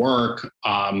incredible work.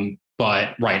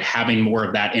 But having more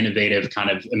of that innovative kind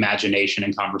of imagination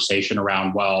and conversation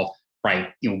around,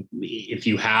 if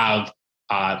you have,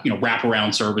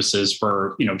 wraparound services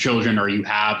for, children, or you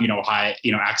have, high,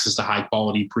 access to high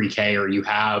quality pre-K, or you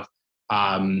have,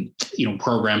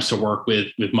 programs to work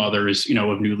with mothers,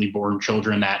 of newly born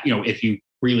children, that, if you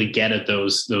really get at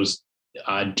those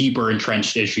deeper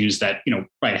entrenched issues that,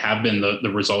 have been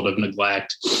the result of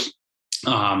neglect.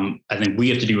 I think we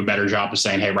have to do a better job of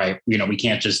saying, hey, we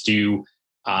can't just do,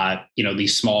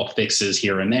 these small fixes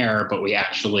here and there, but we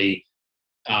actually,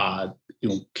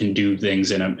 can do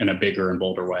things in a bigger and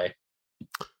bolder way.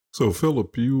 So,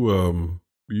 Philip, you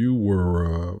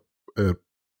were at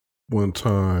one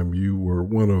time, you were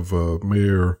one of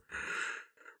Mayor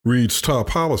Reed's top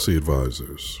policy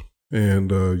advisors,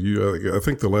 and I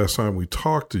think the last time we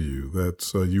talked to you,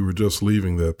 that's you were just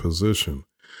leaving that position.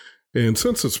 And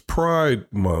since it's Pride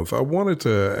Month, I wanted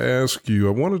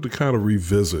to kind of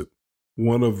revisit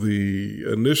one of the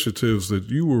initiatives that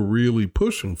you were really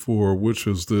pushing for, which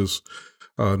is this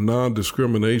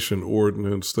non-discrimination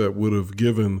ordinance that would have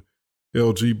given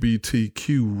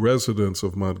LGBTQ residents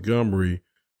of Montgomery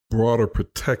broader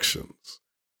protections.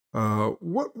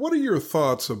 What are your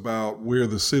thoughts about where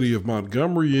the city of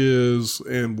Montgomery is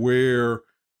and where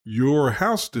your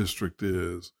House district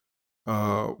is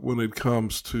when it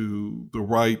comes to the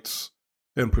rights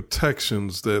and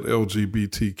protections that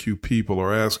LGBTQ people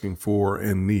are asking for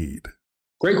and need?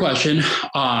 Great question.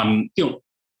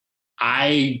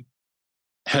 I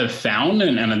have found,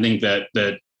 and I think that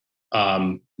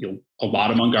a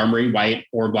lot of Montgomery, white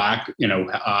or black,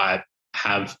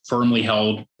 have firmly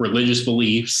held religious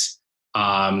beliefs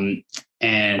and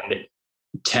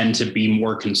tend to be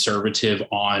more conservative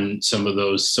on some of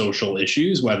those social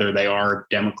issues, whether they are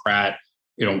Democrat,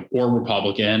 or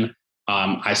Republican.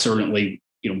 I certainly,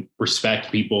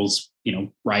 respect people's,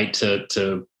 right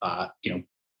to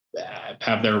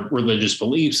have their religious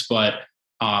beliefs, but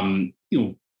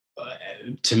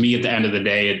to me, at the end of the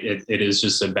day, it is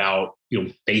just about,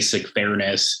 basic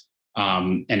fairness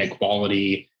and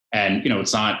equality. And,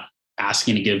 it's not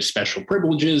asking to give special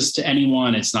privileges to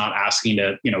anyone. It's not asking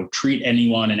to, treat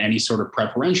anyone in any sort of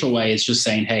preferential way. It's just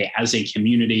saying, hey, as a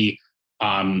community,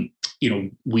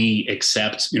 we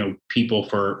accept, people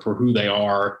for who they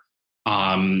are.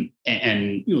 That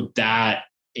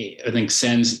I think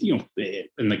sends, in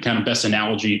the kind of best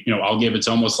analogy, I'll give, it's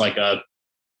almost like a,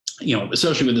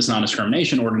 especially with this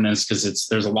non-discrimination ordinance, because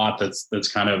there's a lot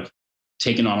that's kind of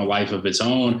taken on a life of its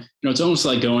own. It's almost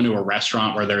like going to a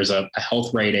restaurant where there's a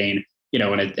health rating,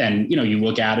 and you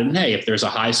look at it and, hey, if there's a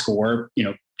high score,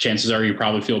 chances are you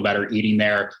probably feel better eating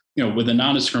there. With a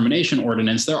non-discrimination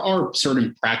ordinance, there are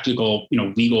certain practical,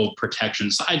 legal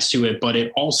protection sides to it, but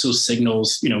it also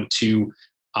signals, to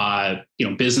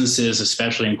businesses,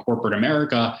 especially in corporate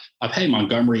America, of, hey,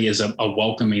 Montgomery is a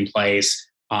welcoming place.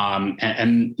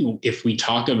 And if we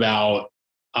talk about,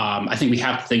 I think we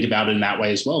have to think about it in that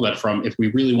way as well, that if we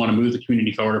really want to move the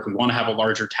community forward, if we want to have a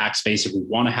larger tax base, if we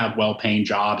want to have well-paying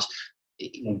jobs,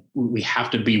 we have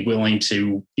to be willing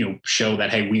to, show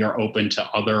that, hey, we are open to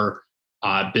other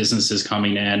businesses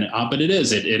coming in. But it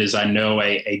is, I know,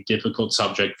 a difficult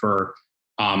subject for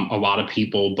a lot of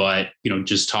people, but,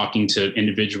 just talking to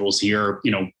individuals here,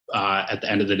 at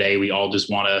the end of the day, we all just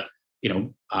want to,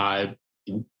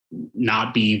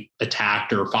 not be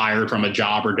attacked or fired from a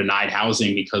job or denied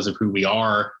housing because of who we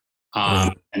are.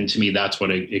 And to me, that's what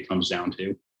it comes down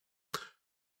to.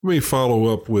 Let me follow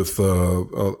up with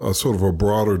a sort of a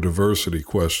broader diversity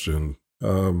question.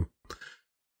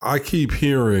 I keep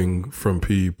hearing from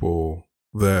people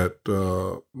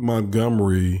that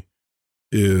Montgomery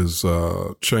is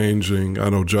changing. I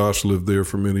know Josh lived there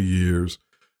for many years,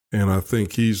 and I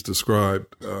think he's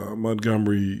described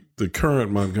Montgomery, the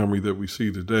current Montgomery that we see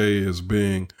today, as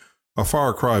being a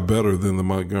far cry better than the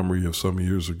Montgomery of some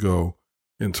years ago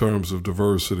in terms of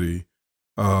diversity.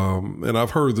 And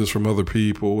I've heard this from other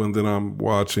people, and then I'm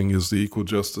watching as the Equal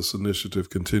Justice Initiative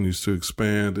continues to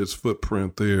expand its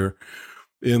footprint there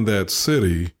in that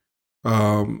city.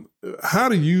 How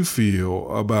do you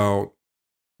feel about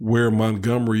where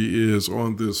Montgomery is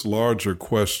on this larger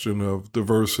question of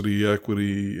diversity,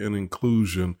 equity, and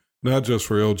inclusion, not just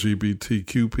for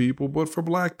LGBTQ people, but for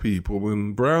Black people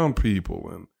and brown people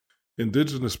and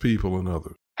indigenous people and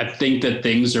others? I think that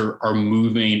things are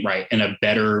moving right in a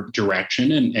better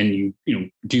direction, and you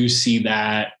do see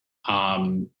that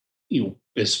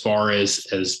as far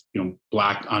as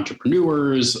Black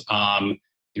entrepreneurs,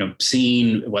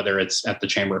 seeing whether it's at the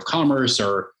Chamber of Commerce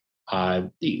or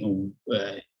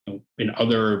in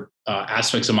other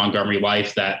aspects of Montgomery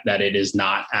life, that it is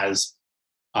not as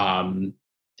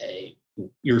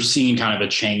you're seeing kind of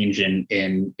a change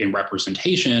in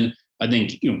representation. I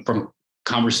think from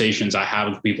conversations I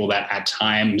have with people that at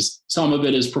times some of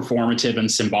it is performative and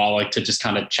symbolic to just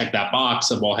kind of check that box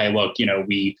of, well, hey, look,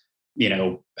 we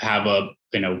have a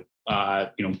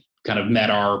kind of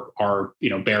met our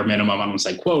bare minimum. I don't want to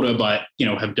say quota, but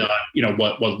have done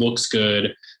what looks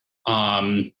good.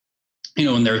 And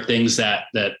there are things that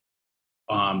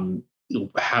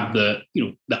have the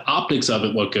optics of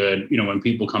it look good, when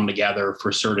people come together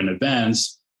for certain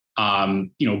events,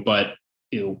 but,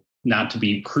 not to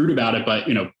be crude about it, but,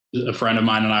 a friend of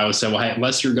mine and I always say, well, hey,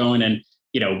 unless you're going and,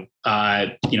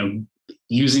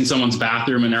 using someone's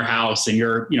bathroom in their house and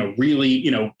you're, really,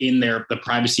 in the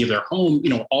privacy of their home,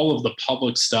 all of the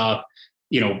public stuff,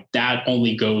 that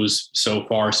only goes so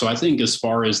far. So I think as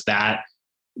far as that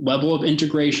level of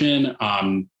integration, at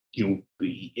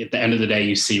the end of the day,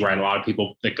 you see, right, a lot of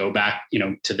people that go back,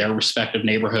 to their respective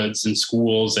neighborhoods and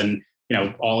schools, and,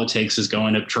 all it takes is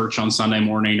going to church on Sunday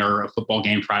morning or a football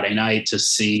game Friday night to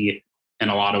see, in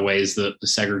a lot of ways, the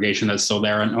segregation that's still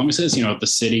there. And almost says, at the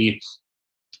city,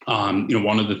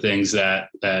 one of the things that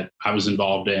I was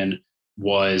involved in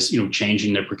was,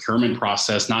 changing the procurement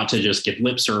process, not to just give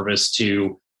lip service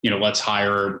to, let's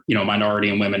hire, minority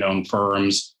and women-owned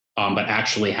firms, but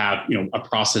actually have, a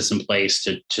process in place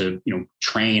to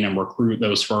train and recruit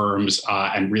those firms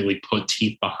and really put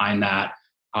teeth behind that.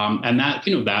 And that,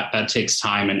 that takes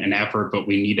time and effort, but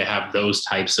we need to have those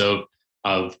types of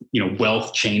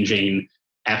wealth changing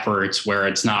efforts where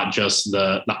it's not just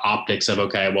the optics of,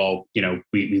 okay, well,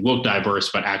 we look diverse,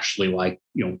 but actually, like,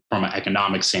 from an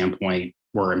economic standpoint,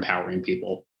 we're empowering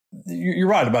people. You're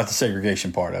right about the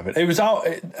segregation part of it. It was all,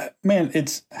 man,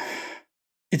 it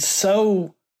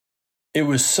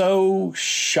was so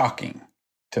shocking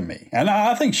to me. And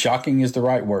I think shocking is the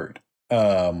right word.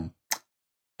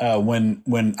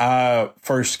 When I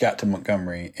first got to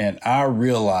Montgomery and I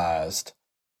realized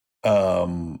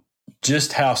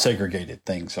just how segregated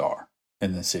things are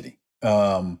in the city.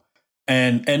 And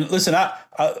listen,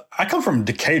 I come from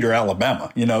Decatur,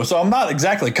 Alabama, so I'm not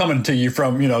exactly coming to you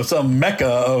from, some mecca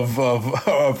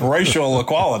of racial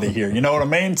equality here. You know what I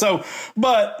mean? So,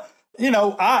 but,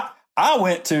 I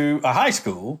went to a high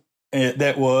school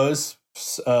that was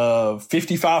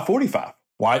 55-45,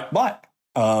 white, black.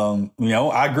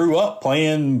 I grew up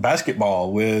playing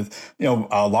basketball with,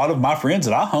 a lot of my friends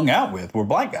that I hung out with were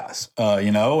Black guys,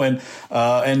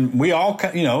 and we all,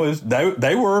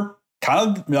 they were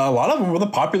kind of, a lot of them were the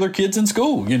popular kids in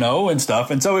school, and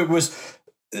stuff. And so it was,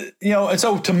 and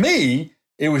so to me,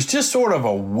 it was just sort of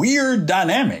a weird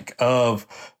dynamic of,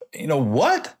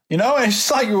 what, and it's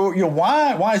just like,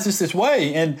 why is this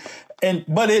way?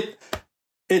 But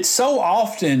it so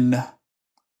often,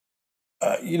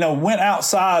 went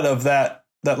outside of that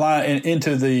line and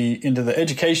into the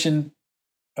education,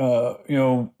 of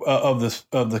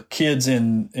the kids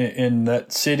in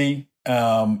that city,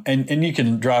 and you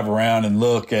can drive around and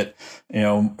look at,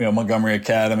 Montgomery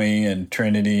Academy and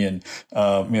Trinity and,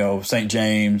 St.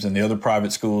 James and the other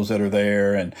private schools that are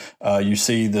there. And, you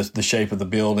see the shape of the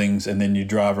buildings, and then you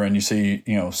drive around, you see,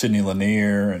 Sidney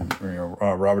Lanier and,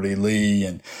 Robert E. Lee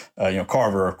and,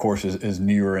 Carver, of course, is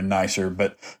newer and nicer.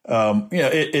 But,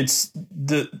 it's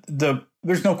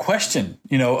there's no question,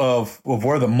 of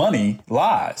where the money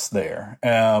lies there,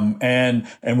 and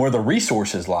where the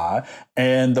resources lie,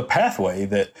 and the pathway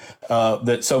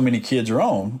that so many kids are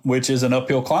on, which is an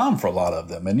uphill climb for a lot of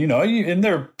them. And and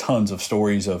there are tons of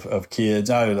stories of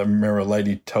kids. I remember a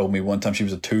lady told me one time she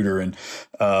was a tutor, and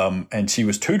she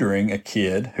was tutoring a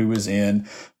kid who was in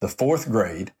the 4th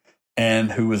grade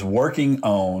and who was working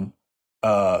on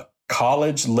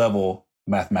college level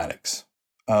mathematics.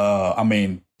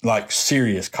 Like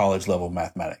serious college level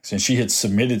mathematics. And she had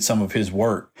submitted some of his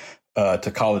work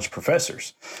to college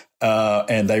professors,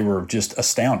 and they were just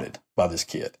astounded by this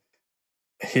kid.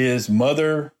 His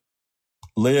mother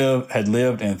had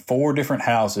lived in 4 different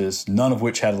houses, none of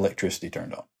which had electricity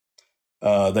turned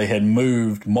on. They had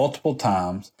moved multiple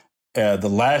times. The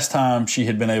last time she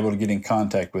had been able to get in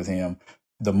contact with him,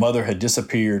 the mother had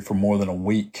disappeared for more than a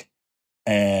week,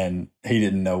 and he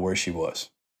didn't know where she was.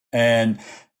 And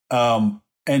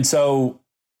so,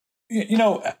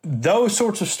 those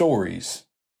sorts of stories,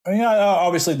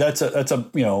 obviously that's a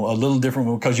little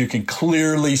different, because you can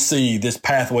clearly see this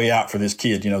pathway out for this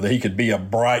kid, that he could be a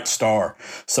bright star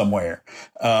somewhere,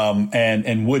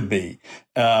 and would be.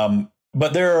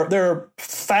 But there are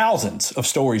thousands of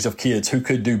stories of kids who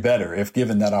could do better if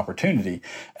given that opportunity.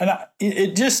 And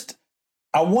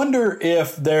I wonder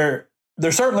if there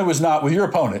certainly was not, with your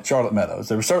opponent, Charlotte Meadows,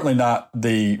 there was certainly not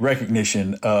the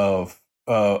recognition of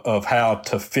how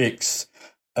to fix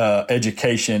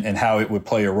education and how it would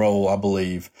play a role, I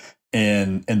believe,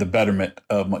 in the betterment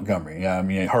of Montgomery. I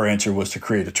mean, her answer was to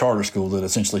create a charter school that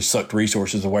essentially sucked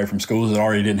resources away from schools that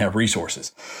already didn't have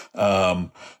resources.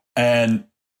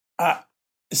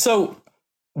 So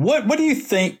what do you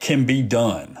think can be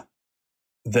done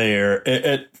there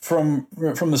from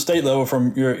the state level,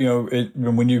 from your,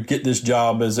 when you get this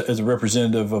job as a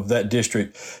representative of that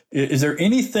district? Is there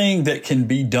anything that can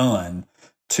be done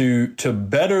to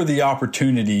better the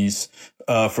opportunities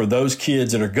for those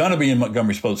kids that are going to be in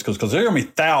Montgomery's public schools? Because there are going to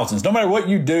be thousands, no matter what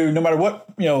you do, no matter what,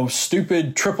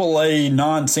 stupid AAA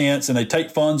nonsense, and they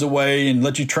take funds away and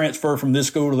let you transfer from this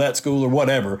school to that school or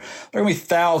whatever. There are going to be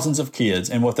thousands of kids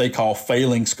in what they call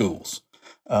failing schools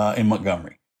in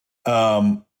Montgomery.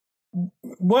 What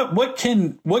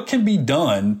can be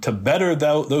done to better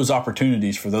those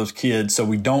opportunities for those kids, so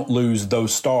we don't lose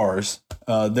those stars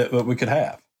that we could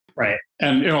have? Right.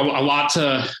 And, a lot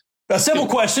to... A simple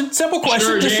question.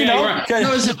 Sure, just, right. Okay.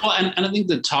 No, and I think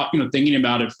thinking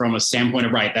about it from a standpoint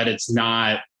of, right, that it's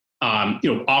not,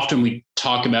 often we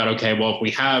talk about, okay, well, if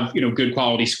we have, good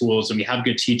quality schools and we have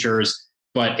good teachers,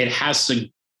 but it has to,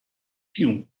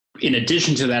 in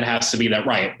addition to that, has to be that,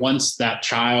 right, once that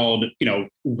child,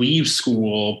 leaves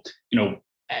school,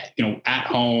 at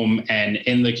home and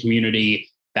in the community,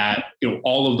 that,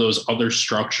 all of those other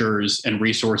structures and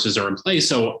resources are in place.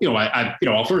 So,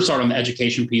 I'll first start on the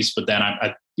education piece, but then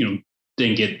I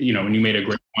think it, and you made a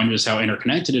great point, just how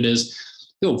interconnected it is,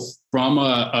 from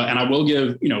and I will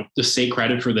give, the state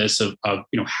credit for this of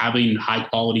having high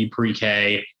quality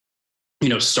pre-K,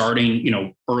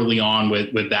 starting, early on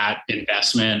with that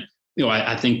investment.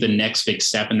 I think the next big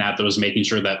step in that was making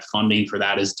sure that funding for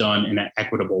that is done in an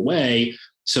equitable way,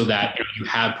 so that you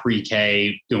have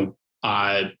pre-K,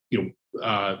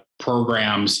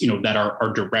 programs, that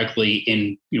are directly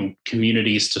in,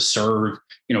 communities to serve,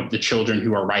 the children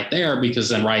who are right there, because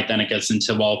then it gets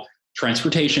into,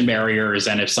 transportation barriers.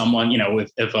 And if someone,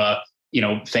 if a,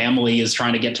 family is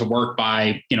trying to get to work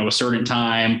by, a certain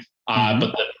time, but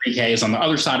the pre-K is on the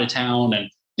other side of town, and,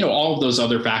 all of those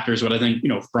other factors. But I think,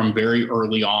 from very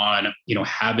early on,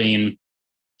 having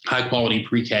high quality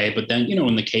pre-K, but then,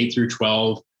 in the K through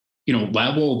 12,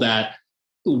 level, that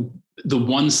the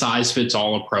one size fits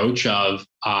all approach of,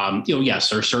 yes,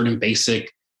 there are certain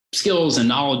basic skills and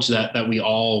knowledge that we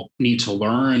all need to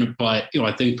learn. But,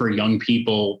 I think for young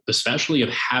people, especially, of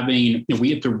having, we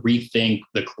have to rethink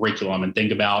the curriculum and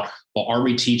think about, well, are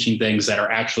we teaching things that are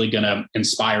actually going to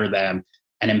inspire them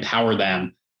and empower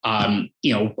them?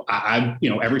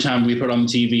 Every time we put on the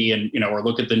TV and, or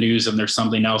look at the news and there's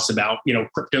something else about,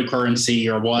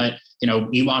 cryptocurrency or what,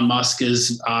 Elon Musk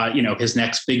is, his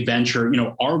next big venture,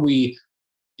 are we,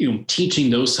 teaching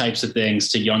those types of things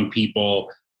to young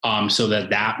people, so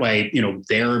that way,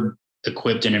 they're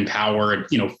equipped and empowered,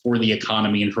 for the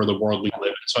economy and for the world we live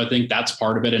in. So I think that's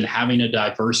part of it. And having a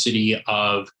diversity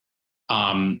of,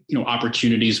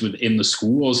 opportunities within the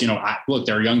schools. Look,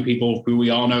 there are young people who we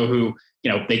all know who,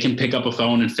 they can pick up a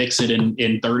phone and fix it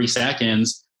in 30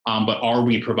 seconds. But are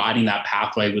we providing that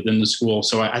pathway within the school?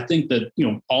 So I think that,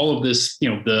 all of this,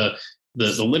 the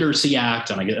Literacy Act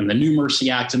and the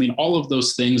Numeracy Act, I mean, all of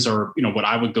those things are, what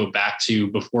I would go back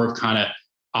to before kind of,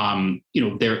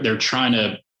 they're trying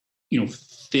to,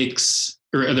 fix,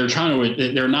 or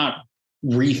they're not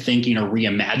rethinking or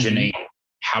reimagining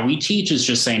how we teach. Is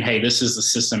just saying, hey, this is the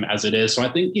system as it is. So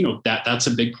I think, that's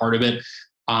a big part of it.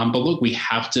 But look, we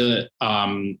have to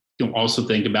also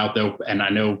think about, though, and I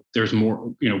know there's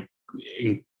more,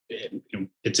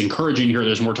 it's encouraging here.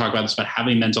 There's more talk about this, but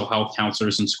having mental health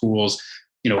counselors in schools,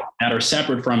 that are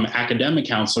separate from academic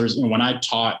counselors. And when I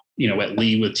taught, at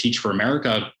Lee with Teach for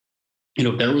America,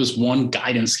 there was one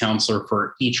guidance counselor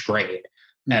for each grade.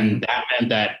 And that meant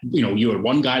that, you had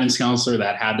one guidance counselor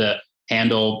that had to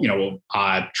handle,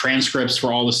 transcripts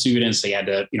for all the students. They had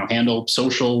to, handle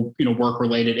social, work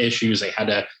related issues. They had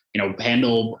to,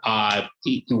 handle a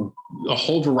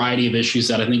whole variety of issues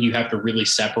that I think you have to really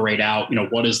separate out,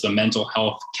 what is the mental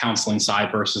health counseling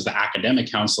side versus the academic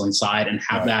counseling side, and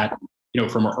have that,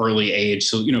 from an early age.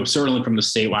 So, certainly from the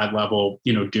statewide level,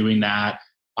 doing that.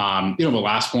 The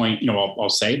last point, I'll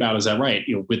say about is that, right,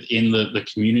 within the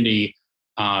community,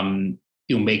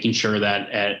 making sure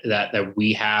that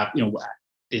we have,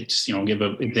 it's, give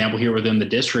an example here within the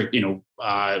district,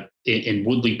 in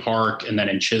Woodley Park and then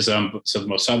in Chisholm, so the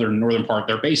most southern northern part,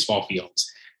 they're baseball fields,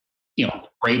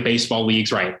 great baseball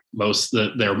leagues, right? Most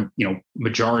their,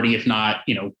 majority, if not,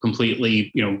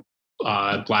 completely,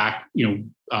 Black,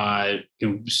 young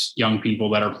people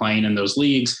that are playing in those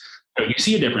leagues. You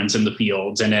see a difference in the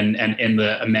fields and in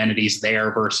the amenities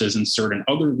there versus in certain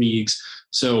other leagues.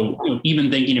 So even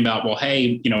thinking about, well,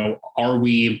 hey, are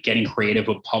we getting creative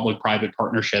with public-private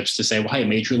partnerships to say, well, hey,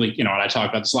 Major League, and I talk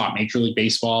about this a lot, Major League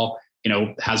Baseball,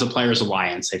 has a players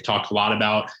alliance. They've talked a lot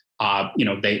about,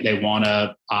 they want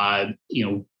to,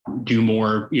 do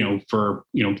more, for,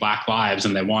 Black lives,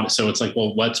 and they want it. So it's like,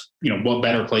 well, let's, what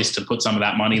better place to put some of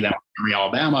that money than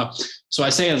Alabama? So I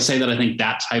say that I think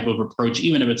that type of approach,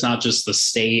 even if it's not just the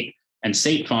state and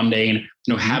state funding,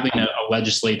 having a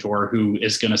legislator who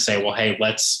is going to say, well, hey,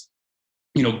 let's,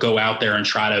 go out there and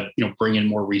try to, bring in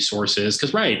more resources.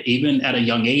 Because, right, even at a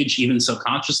young age, even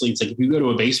subconsciously, it's like if you go to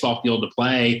a baseball field to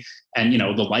play and,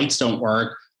 the lights don't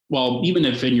work, well, even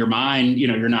if in your mind,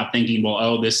 you're not thinking, well,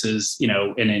 oh, this is,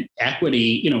 an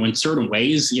inequity, in certain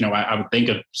ways, I would think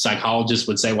a psychologist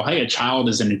would say, well, hey, a child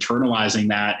is internalizing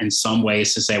that in some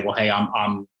ways to say, well, hey,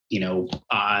 I'm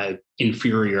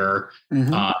inferior.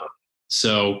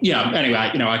 So yeah, anyway,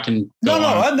 I can.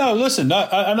 No. Listen,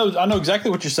 I know exactly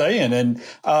what you're saying, and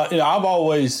I've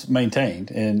always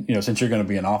maintained, and since you're going to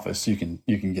be in office, you can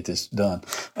get this done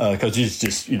because you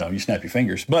just you snap your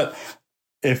fingers. But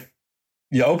if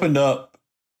you opened up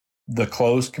the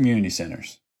closed community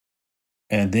centers,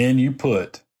 and then you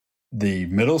put the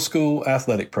middle school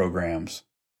athletic programs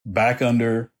back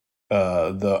under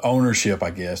the ownership,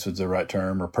 I guess is the right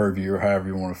term, or purview, or however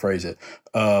you want to phrase it,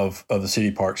 of the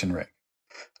city parks and rec.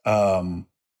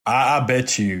 I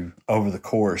bet you over the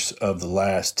course of the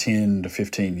last 10 to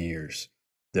 15 years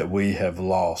that we have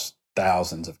lost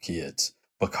thousands of kids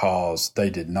because they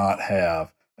did not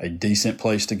have a decent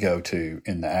place to go to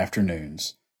in the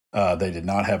afternoons. They did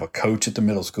not have a coach at the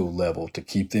middle school level to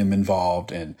keep them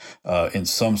involved in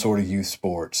some sort of youth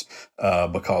sports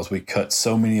because we cut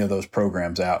so many of those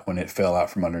programs out when it fell out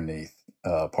from underneath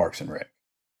Parks and Rec.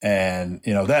 And,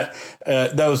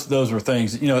 those were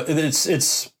things,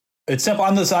 it's simple.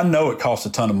 I know it costs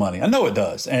a ton of money. I know it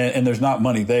does. And there's not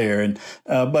money there. And,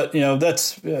 but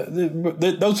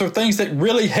those are things that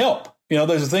really help.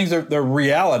 Those are things that they're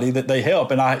reality that they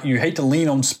help. And you hate to lean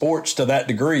on sports to that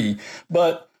degree,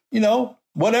 but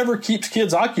whatever keeps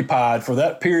kids occupied for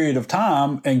that period of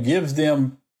time and gives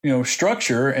them,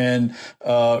 structure and,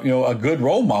 a good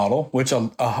role model, which, a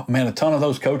ton of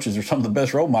those coaches are some of the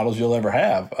best role models you'll ever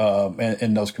have,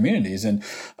 in those communities. And,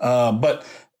 but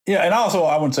yeah. And also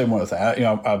I want to say one other thing,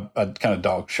 I kind of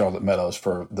dogged Charlotte Meadows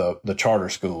for the charter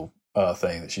school,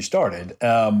 thing that she started.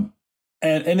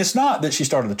 And it's not that she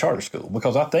started the charter school,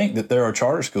 because I think that there are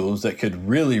charter schools that could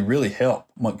really, really help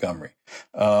Montgomery.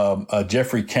 A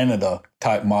Jeffrey Canada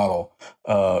type model,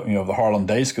 the Harlem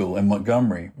Day School in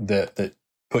Montgomery that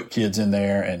put kids in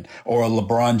there, or a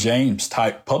LeBron James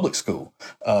type public school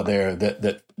there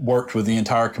that worked with the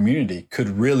entire community could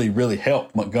really, really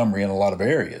help Montgomery in a lot of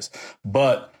areas.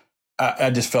 But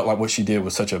I just felt like what she did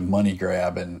was such a money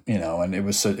grab, and and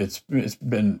it's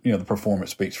been the performance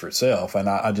speaks for itself, and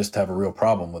I just have a real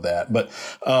problem with that. But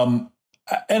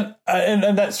and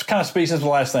that's kind of speaks into the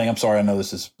last thing. I'm sorry, I know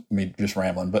this is me just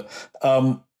rambling, but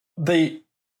I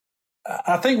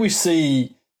think we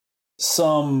see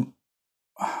some.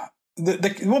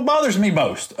 What bothers me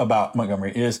most about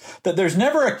Montgomery is that there's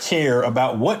never a care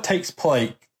about what takes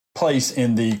place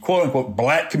in the quote unquote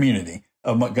black community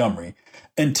of Montgomery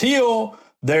until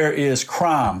there is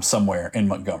crime somewhere in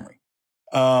Montgomery.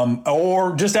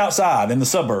 Or just outside in the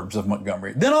suburbs of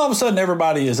Montgomery. Then all of a sudden,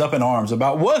 everybody is up in arms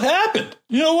about what happened.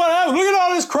 You know what happened? Look at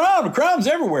all this crime. The crime's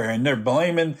everywhere. And they're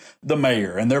blaming the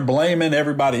mayor and they're blaming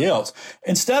everybody else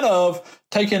instead of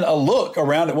taking a look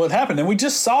around at what happened. And we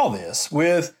just saw this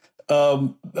with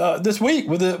this week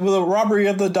with a robbery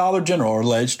of the Dollar General, or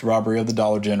alleged robbery of the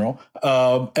Dollar General.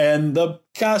 And the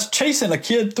guy's chasing a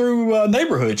kid through a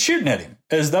neighborhood, shooting at him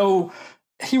as though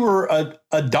he were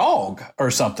a dog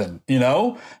or something, you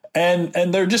know,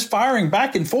 and they're just firing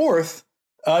back and forth.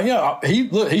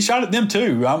 He shot at them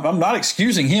too. I'm not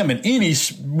excusing him in any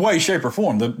way, shape, or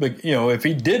form. If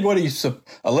he did what he's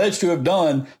alleged to have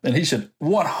done, then he should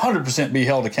 100% be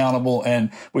held accountable, and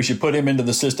we should put him into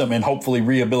the system and hopefully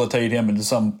rehabilitate him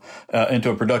into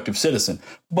a productive citizen.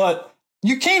 But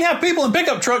you can't have people in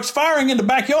pickup trucks firing into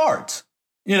backyards,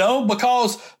 you know,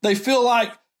 because they feel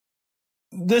like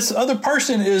this other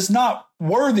person is not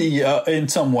worthy in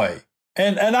some way.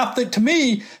 And I think, to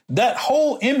me, that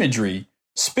whole imagery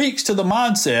speaks to the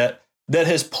mindset that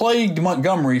has plagued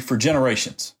Montgomery for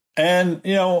generations. And,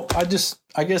 you know, I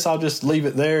guess I'll just leave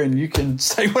it there, and you can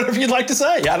say whatever you'd like to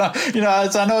say. I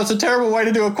know it's a terrible way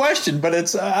to do a question, but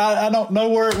I don't know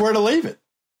where to leave it.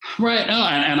 Right. No,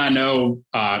 and I know,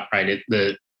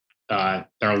 there are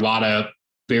a lot of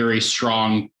very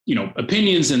strong, you know,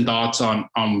 opinions and thoughts on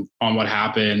what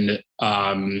happened.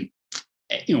 I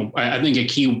think a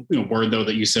key word though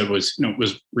that you said was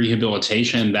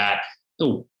rehabilitation. That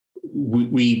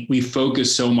we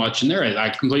focus so much in there. I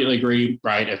completely agree.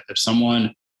 Right, if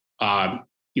someone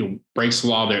breaks the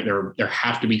law, there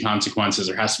have to be consequences.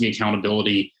 There has to be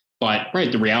accountability. But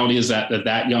the reality is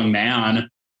that young man,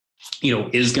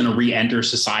 is going to re-enter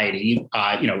society.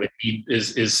 If he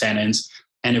is sentenced.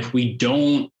 And if we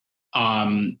don't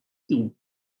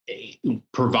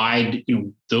provide,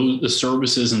 the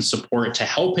services and support to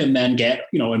help him then get,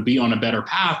 and be on a better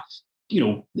path,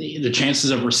 the chances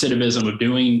of recidivism of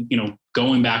doing,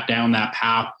 going back down that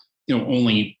path,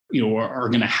 only, are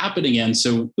going to happen again.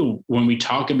 So when we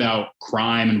talk about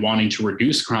crime and wanting to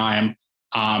reduce crime,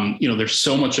 there's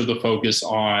so much of the focus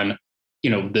on,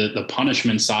 the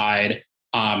punishment side,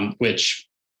 which,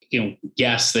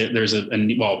 yes, there's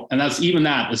and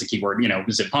that is a key word,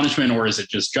 is it punishment or is it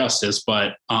just justice?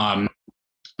 But, but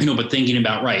thinking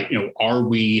about, are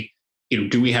we,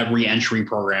 do we have reentry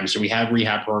programs? Do we have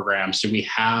rehab programs? Do we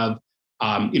have,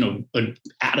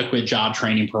 adequate job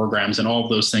training programs and all of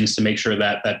those things to make sure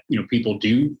that people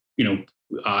do,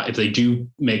 if they do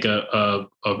make a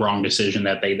wrong decision,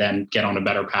 that they then get on a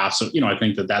better path. So, I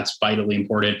think that's vitally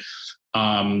important.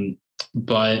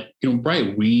 But,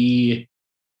 we,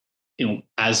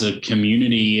 as a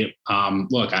community,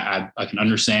 look, I can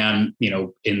understand,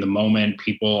 in the moment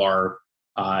people are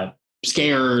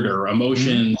scared or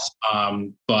emotions,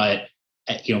 but,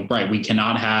 we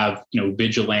cannot have,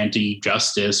 vigilante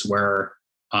justice where,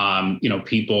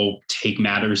 people take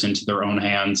matters into their own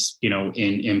hands,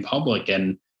 in public.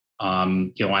 And, I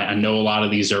know a lot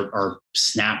of these are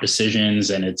snap decisions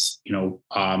and it's,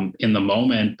 in the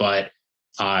moment, but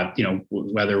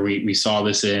whether we saw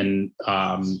this in,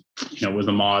 with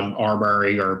Ahmaud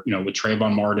Arbery or, with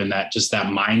Trayvon Martin, that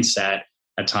mindset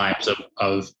at times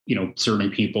of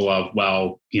certain people of,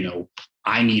 well,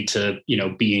 I need to,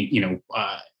 be,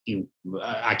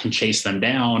 I can chase them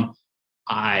down.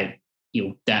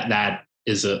 That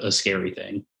is a scary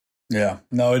thing. Yeah,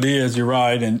 no, it is. You're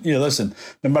right. And, listen,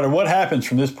 no matter what happens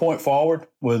from this point forward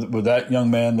with that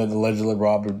young man that allegedly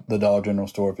robbed the Dollar General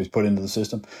store, if he's put into the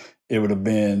system,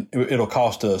 it'll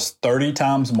cost us 30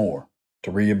 times more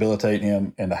to rehabilitate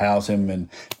him and to house him than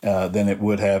it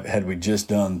would have had we just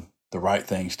done the right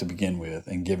things to begin with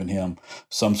and given him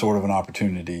some sort of an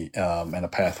opportunity and a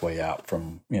pathway out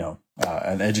from,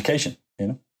 an education,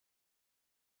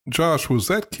 Josh, was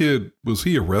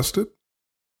he arrested?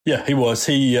 Yeah, he was.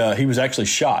 He was actually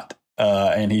shot,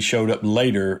 and he showed up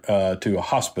later to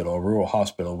a rural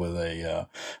hospital with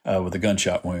a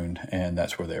gunshot wound, and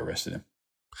that's where they arrested him.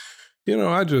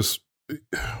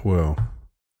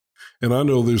 And I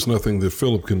know there's nothing that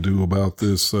Philip can do about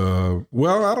this. I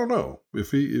don't know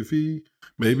if he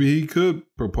maybe he could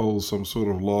propose some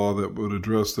sort of law that would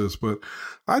address this, but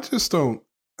I just don't.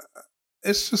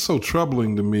 It's just so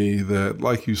troubling to me that,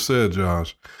 like you said,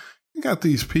 Josh, you got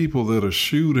these people that are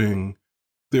shooting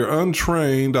They're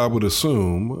untrained, I would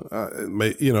assume. I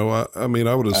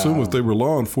would assume if they were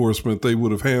law enforcement, they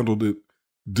would have handled it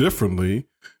differently,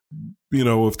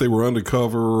 if they were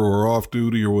undercover or off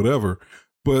duty or whatever.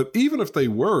 But even if they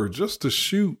were, just to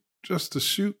shoot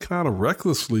kind of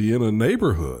recklessly in a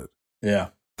neighborhood. Yeah.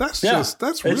 That's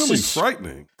really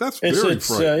frightening. That's very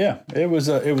frightening. It was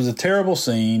a terrible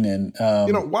scene. And,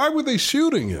 why were they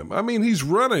shooting him? I mean, he's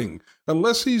running.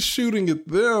 Unless he's shooting at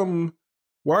them,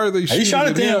 why are they shooting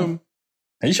at him?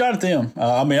 He shot at them.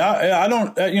 I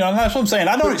don't, that's what I'm saying.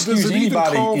 I don't excuse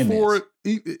anybody in this.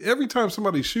 Every time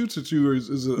somebody shoots at you,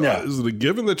 is it a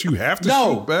given that you have to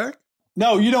shoot back?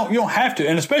 No, you don't. You don't have to,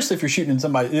 and especially if you're shooting at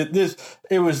somebody.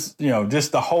 It was,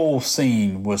 just the whole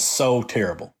scene was so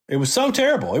terrible. It was so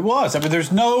terrible. It was. I mean, there's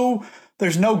no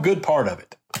good part of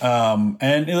it.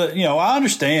 I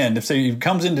understand if he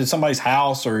comes into somebody's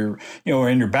house or or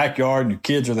in your backyard and your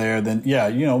kids are there, then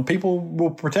people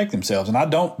will protect themselves, and I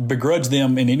don't begrudge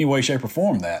them in any way, shape, or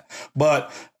form that.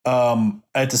 But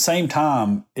at the same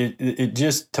time, it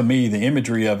just, to me, the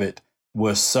imagery of it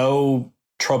was so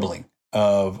troubling.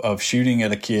 Of shooting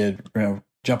at a kid,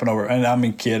 jumping over, and I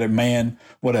mean kid, a man,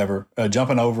 whatever,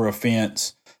 jumping over a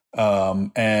fence,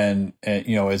 and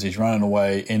as he's running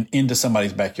away and into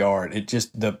somebody's backyard. It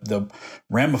just the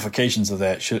ramifications of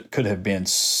that could have been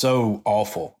so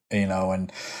awful,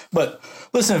 but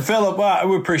listen, Philip,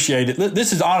 we appreciate it.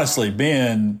 This has honestly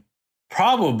been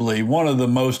probably one of the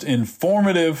most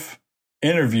informative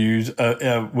interviews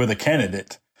with a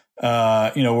candidate.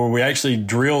 Where we actually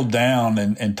drilled down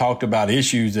and talked about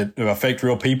issues that affect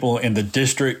real people in the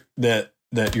district that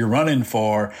you're running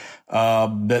for,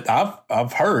 that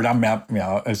I've heard. I mean,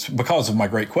 it's because of my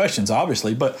great questions,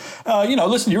 obviously, but,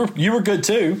 listen, you were good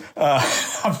too.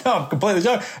 I'm completely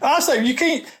joking. Honestly,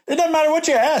 it doesn't matter what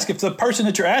you ask. If the person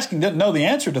that you're asking doesn't know the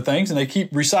answer to things and they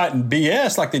keep reciting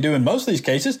BS like they do in most of these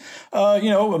cases,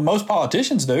 most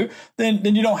politicians do,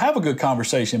 then you don't have a good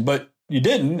conversation. But you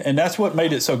didn't, and that's what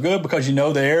made it so good, because you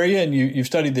know the area and you've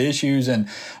studied the issues, and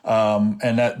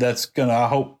that's gonna, I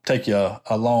hope, take you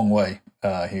a long way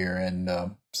here. And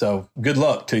so good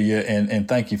luck to you, and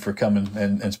thank you for coming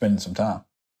and spending some time.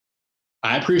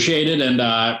 I appreciate it, and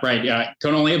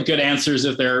can only have good answers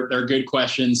if they're good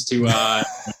questions to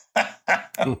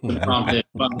prompt it.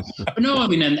 But no, I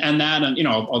mean, and that, and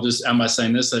I'll just end by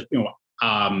saying this, that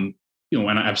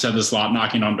and I've said this a lot,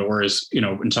 knocking on doors,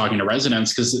 and talking to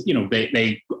residents, because,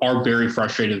 they are very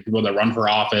frustrated. People that run for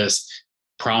office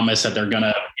promise that they're going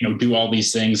to, do all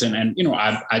these things. And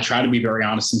I try to be very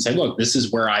honest and say, look, this is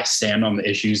where I stand on the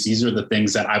issues. These are the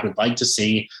things that I would like to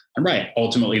see. And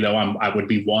ultimately, though, I would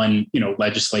be one,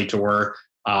 legislator,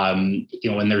 and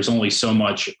there's only so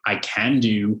much I can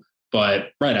do.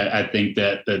 But I think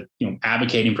that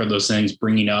advocating for those things,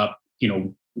 bringing up,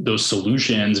 those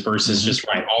solutions versus just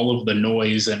all of the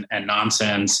noise and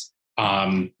nonsense.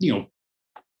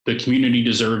 The community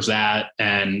deserves that,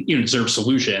 and deserves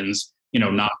solutions.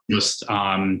 Not just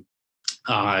kind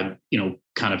of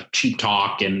cheap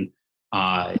talk and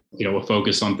a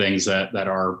focus on things that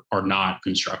are not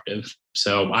constructive.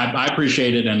 So I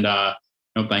appreciate it, and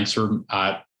thanks for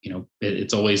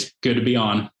it's always good to be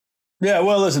on. Yeah,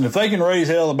 well, listen, if they can raise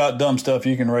hell about dumb stuff,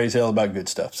 you can raise hell about good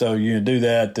stuff. So you do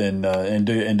that and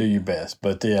do your best.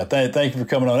 But yeah, thank you for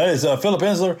coming on. That is Philip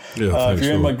Ensler. Yeah, if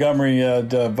you're in Montgomery,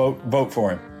 vote for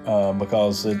him,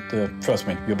 because trust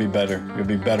me, you'll be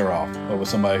better off with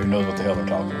somebody who knows what the hell they're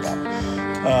talking about.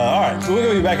 All right, so we're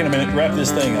going to be back in a minute to wrap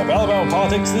this thing up. Alabama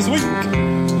Politics This Week.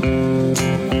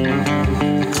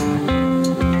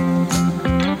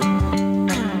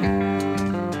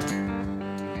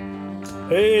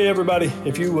 Hey, everybody.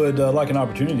 If you would like an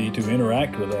opportunity to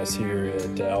interact with us here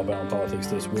at Alabama Politics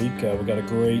This Week, we've got a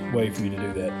great way for you to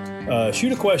do that.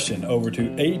 Shoot a question over to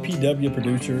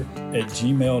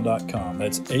apwproducer@gmail.com.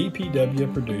 That's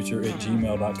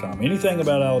apwproducer@gmail.com. Anything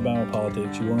about Alabama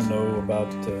politics you want to know about,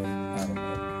 I don't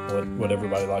know, what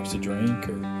everybody likes to drink,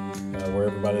 or where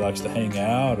everybody likes to hang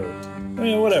out, or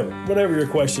whatever your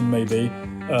question may be.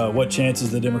 What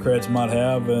chances the Democrats might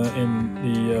have in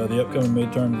the upcoming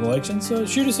midterm elections,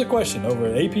 shoot us a question over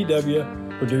at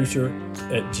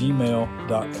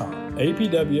apwproducer@gmail.com.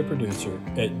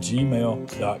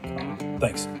 apwproducer@gmail.com.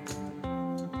 Thanks.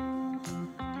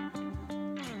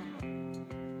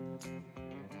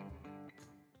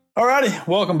 All righty,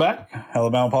 welcome back.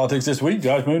 Alabama Politics This Week.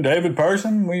 Josh Moon, David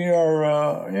Person. We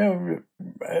are,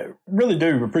 really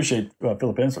do appreciate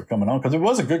Philip Ensler coming on, because it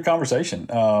was a good conversation.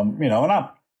 And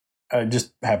I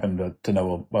just happened to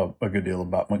know a good deal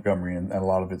about Montgomery and a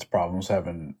lot of its problems,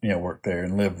 having worked there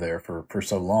and lived there for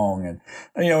so long. And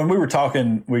when we were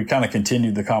talking, we kind of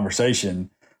continued the conversation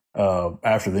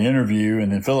after the interview,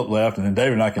 and then Philip left, and then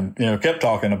David and I kept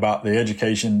talking about the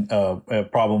education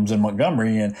problems in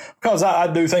Montgomery, and because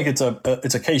I do think it's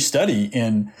a case study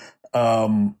in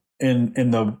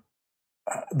the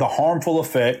harmful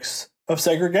effects of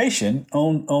segregation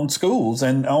on schools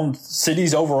and on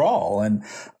cities overall, and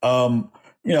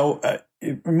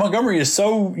Montgomery is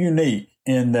so unique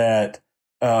in that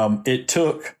it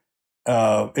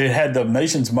had the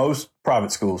nation's most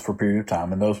private schools for a period of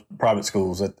time. And those private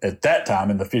schools at that time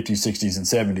in the 50s, 60s, and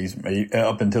 70s,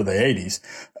 up until the 80s,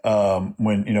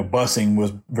 when, busing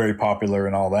was very popular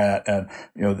and all that. And,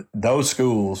 those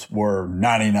schools were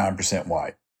 99%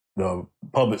 white. The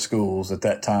public schools at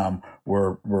that time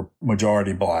were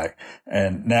majority black,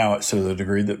 and now it's to the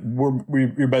degree that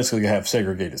you're basically gonna have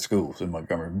segregated schools in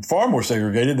Montgomery, far more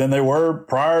segregated than they were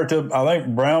prior to, I think,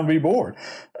 Brown v. Board.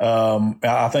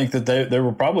 I think that there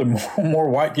were probably more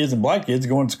white kids and black kids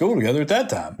going to school together at that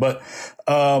time. But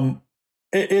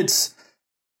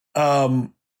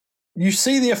you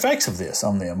see the effects of this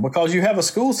on them because you have a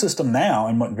school system now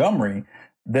in Montgomery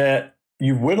that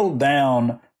you've whittled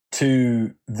down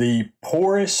to the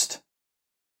poorest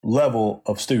level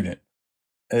of student.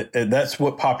 That's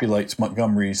what populates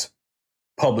Montgomery's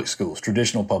public schools,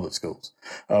 traditional public schools,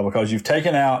 because you've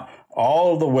taken out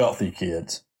all of the wealthy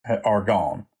kids are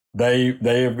gone.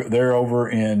 They're over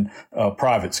in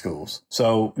private schools.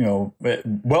 So,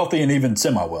 wealthy and even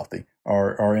semi-wealthy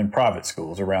are in private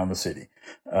schools around the city.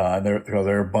 There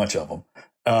are a bunch of them.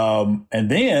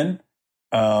 And then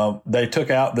they took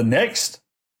out the next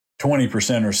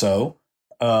 20% or so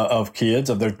of kids,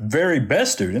 of their very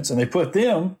best students, and they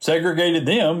segregated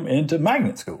them into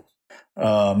magnet schools.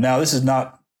 Now, this is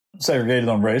not segregated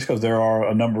on race because there are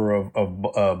a number of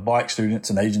black students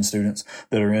and Asian students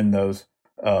that are in those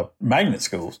magnet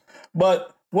schools.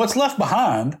 But what's left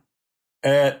behind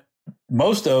at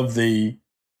most of the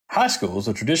high schools,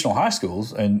 the traditional high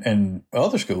schools and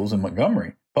other schools in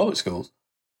Montgomery, public schools,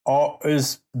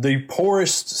 is the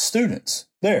poorest students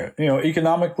there,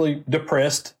 economically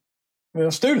depressed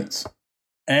students.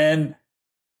 And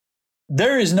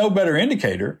there is no better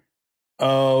indicator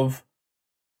of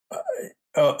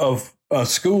a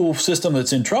school system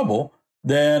that's in trouble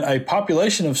than a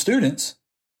population of students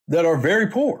that are very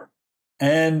poor.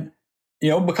 And,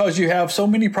 because you have so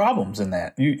many problems in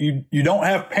that. You don't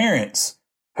have parents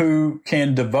who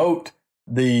can devote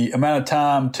the amount of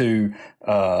time to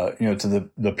the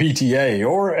PTA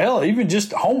or hell, even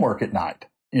just homework at night,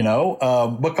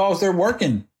 because they're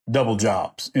working double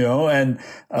jobs, and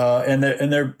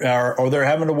they're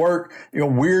having to work,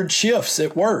 weird shifts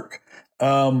at work.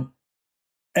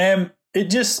 And it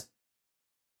just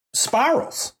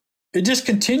spirals. It just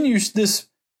continues to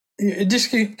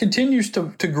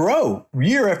grow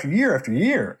year after year after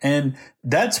year. And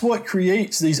that's what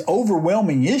creates these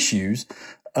overwhelming issues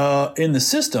in the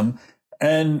system.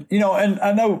 And, and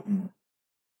I know,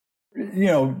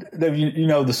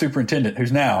 the superintendent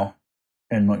who's now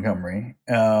in Montgomery.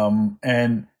 I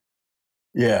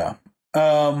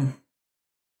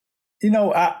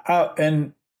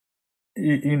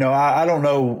don't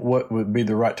know what would be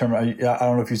the right term. I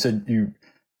don't know if you said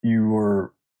you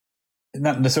were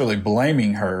not necessarily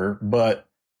blaming her, but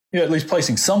at least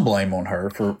placing some blame on her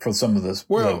for some of this,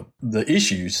 the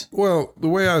issues. Well, the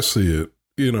way I see it,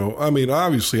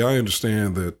 obviously I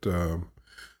understand that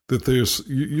that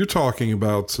you're talking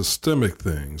about systemic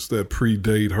things that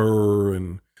predate her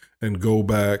and go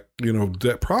back,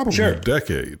 probably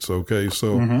decades. Okay.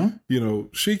 So,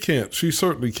 she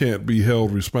certainly can't be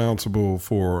held responsible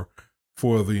for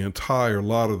the entire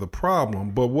lot of the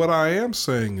problem. But what I am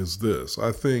saying is this,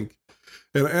 I think,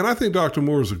 and I think Dr.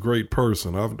 Moore is a great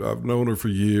person. I've known her for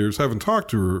years, haven't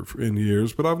talked to her in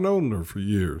years, but I've known her for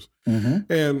years.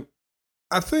 Mm-hmm. And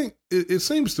I think it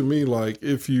seems to me like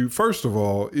if you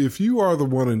are the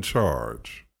one in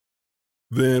charge,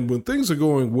 then when things are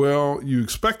going well, you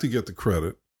expect to get the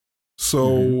credit.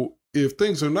 So if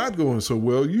things are not going so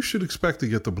well, you should expect to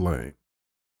get the blame.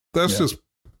 That's just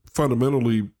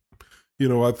fundamentally,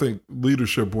 I think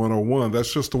leadership 101.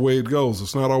 That's just the way it goes.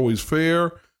 It's not always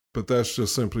fair, but that's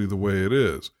just simply the way it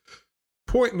is.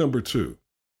 Point number 2,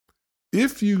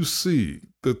 if you see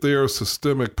that there are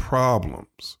systemic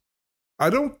problems, I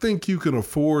don't think you can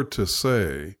afford to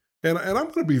say, and I'm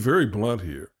going to be very blunt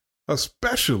here,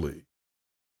 especially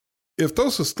if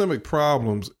those systemic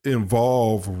problems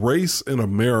involve race in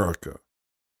America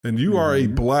and you are a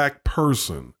black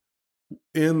person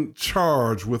in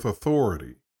charge with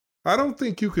authority, I don't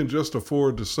think you can just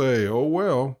afford to say, oh,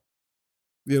 well,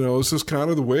 it's just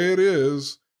kind of the way it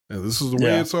is, and this is the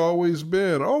way it's always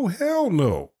been. Oh, hell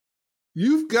no.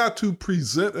 you've got to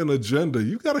present an agenda.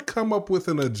 You've got to come up with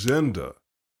an agenda.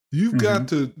 You've got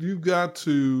to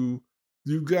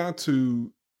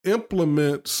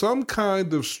implement some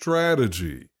kind of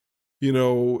strategy,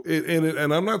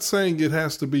 and I'm not saying it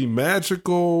has to be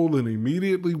magical and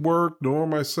immediately work, nor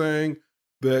am I saying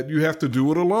that you have to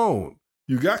do it alone.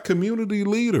 You got community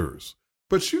leaders,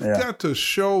 but you've got to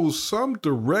show some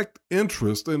direct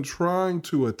interest in trying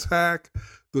to attack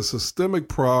the systemic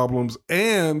problems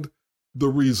and the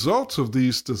results of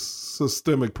these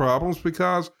systemic problems,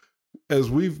 because as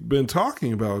we've been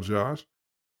talking about, Josh,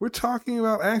 we're talking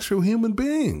about actual human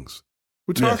beings.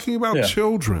 We're talking about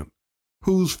children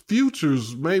whose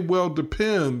futures may well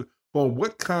depend on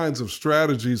what kinds of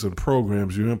strategies and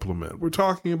programs you implement. We're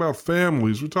talking about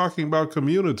families. We're talking about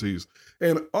communities.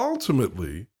 And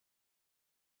ultimately,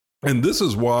 and this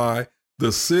is why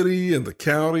the city and the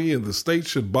county and the state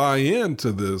should buy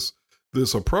into this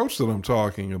approach that I'm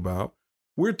talking about.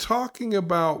 We're talking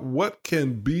about what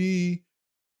can be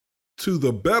to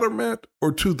the betterment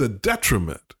or to the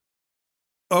detriment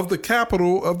of the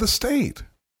capital of the state.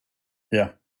 Yeah.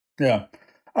 I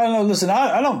don't know. Listen,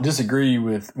 I don't disagree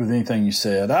with anything you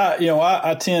said.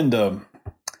 I tend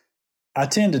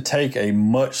to take a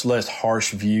much less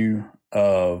harsh view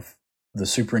of the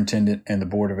superintendent and the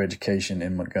Board of Education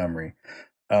in Montgomery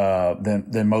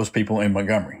than most people in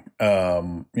Montgomery.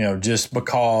 Just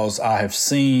because I have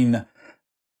seen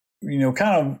kind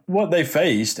of what they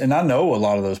faced. And I know a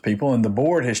lot of those people, and the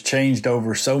board has changed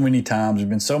over so many times. There's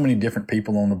been so many different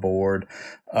people on the board.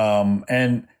 At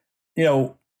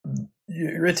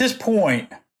this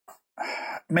point,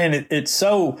 man, it's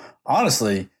so,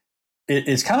 honestly,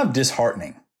 it's kind of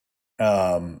disheartening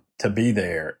to be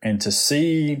there and to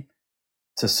see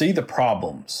the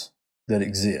problems that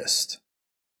exist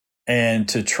and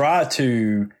to try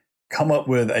to come up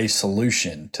with a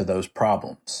solution to those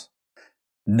problems,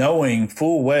 knowing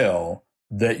full well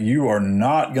that you are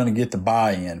not going to get the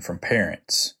buy-in from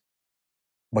parents,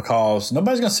 because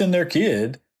nobody's going to send their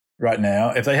kid right now.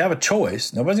 If they have a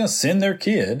choice, nobody's going to send their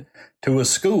kid to a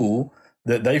school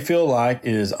that they feel like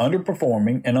is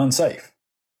underperforming and unsafe.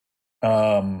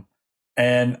 I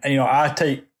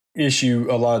take issue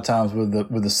a lot of times with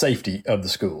the safety of the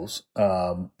schools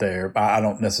there. I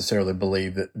don't necessarily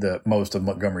believe that most of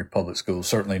Montgomery public schools,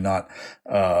 certainly not.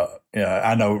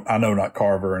 I know not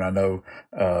Carver, and I know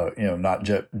not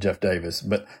Jeff Davis,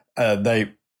 but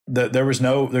there's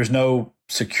no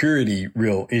security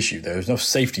real issue. There's no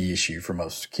safety issue for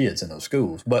most kids in those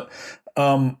schools, but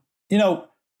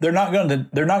they're not going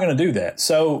to do that.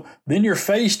 So then you're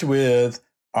faced with,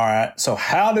 all right, so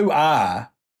how do I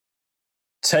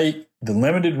take the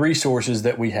limited resources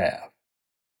that we have,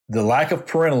 the lack of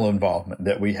parental involvement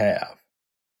that we have,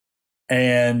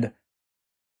 and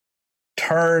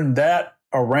turn that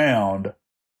around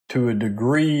to a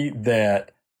degree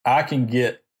that I can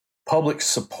get public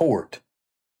support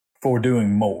for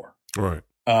doing more. Right.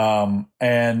 I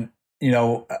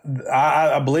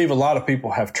believe a lot of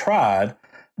people have tried,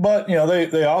 but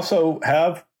they also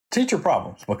have teacher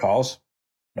problems because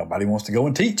nobody wants to go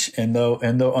and teach in the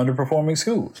underperforming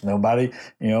schools. Nobody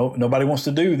wants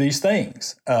to do these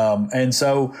things. And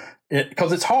so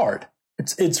because it's hard,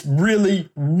 it's really,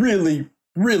 really,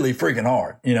 really freaking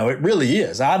hard. It really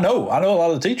is. I know a lot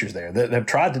of the teachers there that have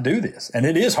tried to do this, and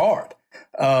it is hard.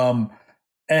 And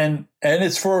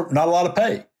it's for not a lot of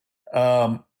pay.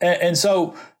 And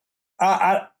so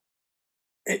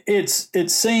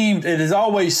it has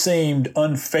always seemed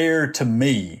unfair to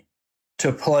me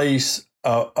to place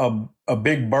a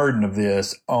big burden of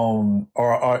this on,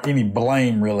 or any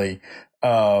blame really,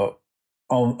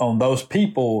 on those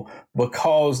people,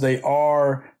 because they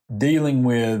are dealing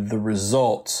with the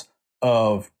results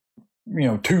of,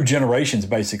 2 generations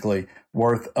basically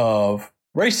worth of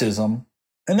racism.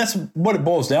 And that's what it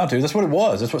boils down to. That's what it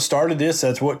was. That's what started this.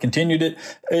 That's what continued it.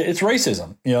 It's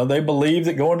racism. They believed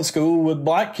that going to school with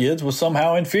black kids was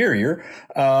somehow inferior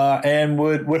and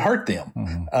would hurt them.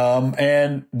 Mm-hmm.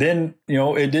 And then,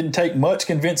 it didn't take much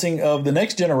convincing of the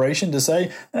next generation to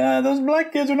say, those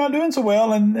black kids are not doing so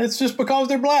well. And it's just because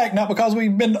they're black, not because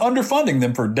we've been underfunding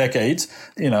them for decades,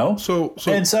 So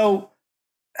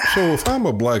if I'm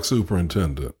a black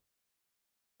superintendent,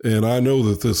 and I know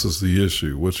that this is the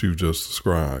issue, what you've just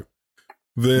described,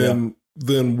 then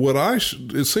what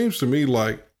it seems to me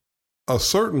like a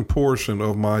certain portion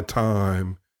of my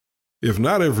time, if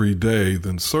not every day,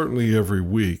 then certainly every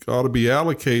week, ought to be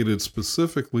allocated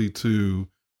specifically to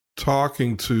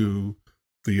talking to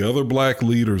the other black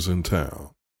leaders in town.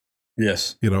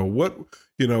 Yes. We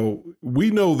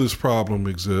know this problem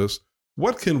exists.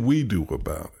 What can we do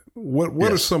about it?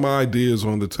 What are some ideas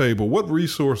on the table? What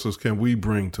resources can we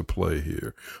bring to play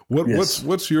here?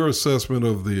 What's your assessment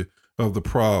of the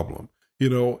problem?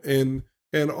 And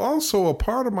also a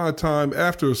part of my time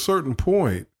after a certain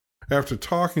point, after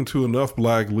talking to enough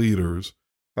Black leaders,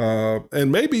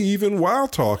 and maybe even while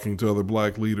talking to other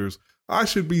Black leaders, I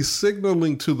should be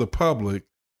signaling to the public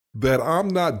that I'm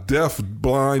not deaf,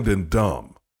 blind, and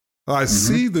dumb. I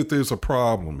see that there's a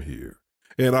problem here.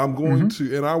 And I'm going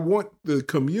to, and I want the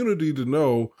community to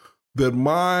know that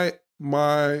my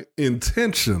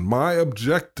intention, my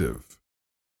objective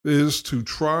is to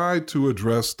try to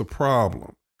address the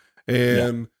problem.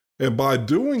 And by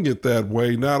doing it that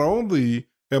way, not only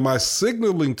am I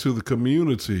signaling to the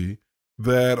community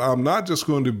that I'm not just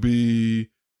going to be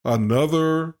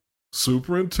another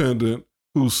superintendent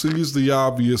who sees the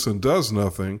obvious and does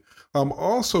nothing, I'm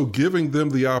also giving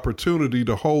them the opportunity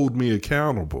to hold me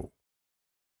accountable.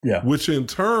 Yeah. Which in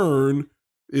turn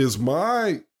is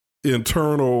my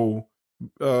internal,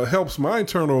 helps my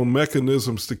internal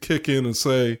mechanisms to kick in and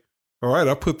say, all right,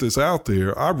 I put this out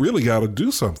there. I really got to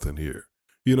do something here.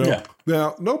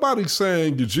 Now, nobody's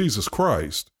saying you're Jesus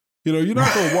Christ. You're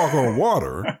not going to walk on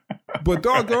water, but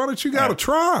doggone it, you got to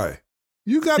try.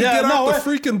 You got to get out the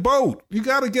freaking boat. You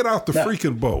got to get out the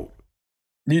freaking boat.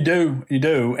 You do.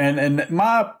 And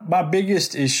my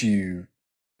biggest issue,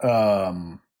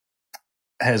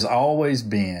 has always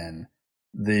been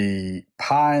the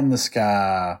pie in the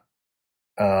sky,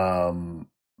 Pollyannish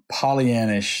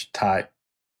type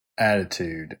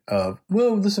attitude of,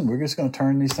 well, listen, we're just going to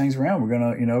turn these things around. We're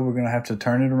going to have to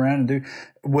turn it around and do,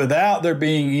 without there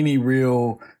being any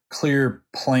real clear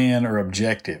plan or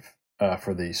objective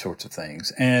for these sorts of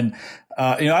things. And,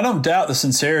 I don't doubt the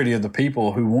sincerity of the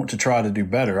people who want to try to do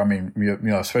better. I mean,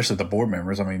 especially the board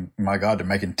members. I mean, my God, they're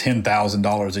making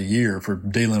 $10,000 a year for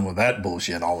dealing with that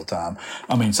bullshit all the time.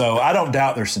 I mean, so I don't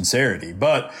doubt their sincerity.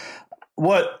 But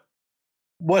what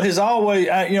has always,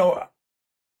 I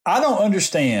don't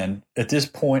understand at this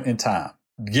point in time,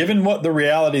 given what the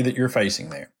reality that you're facing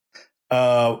there,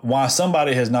 why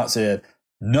somebody has not said,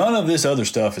 none of this other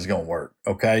stuff is going to work.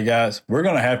 Okay, guys, we're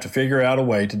going to have to figure out a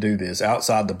way to do this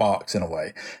outside the box in a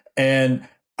way. And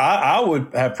I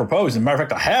would have proposed, as a matter of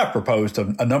fact, I have proposed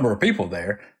to a number of people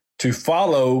there to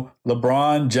follow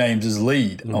LeBron James's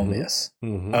lead on this,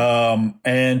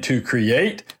 and to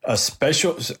create a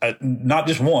special, not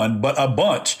just one, but a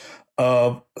bunch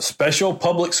of special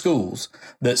public schools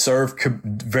that serve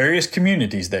various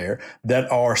communities there, that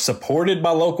are supported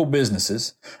by local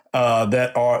businesses,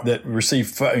 that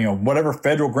receive whatever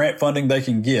federal grant funding they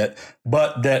can get,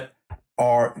 but that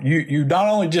are you not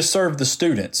only just serve the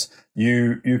students,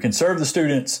 you can serve the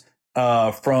students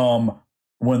from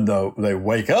when they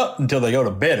wake up until they go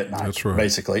to bed at night. That's right.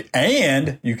 Basically.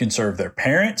 And you can serve their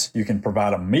parents. You can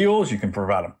provide them meals. You can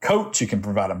provide them coach. You can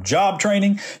provide them job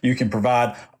training. You can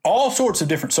provide all sorts of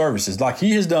different services like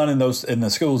he has done in the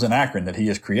schools in Akron that he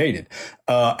has created.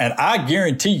 And I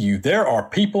guarantee you there are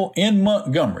people in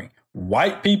Montgomery,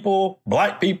 white people,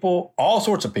 black people, all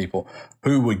sorts of people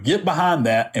who would get behind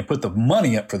that and put the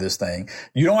money up for this thing.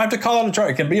 You don't have to call it a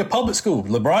charter. It can be a public school.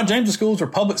 LeBron James' schools are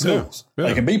public schools. Yeah.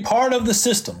 They can be part of the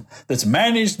system that's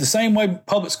managed the same way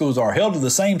public schools are, held to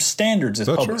the same standards as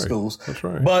public schools. That's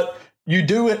right. But you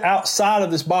do it outside of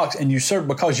this box, and you serve,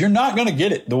 because you're not going to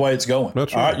get it the way it's going.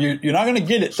 That's right. All right? You're not going to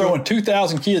get it throwing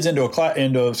 2,000 kids into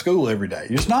a school every day.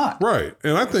 You're just not. Right.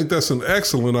 And I think that's an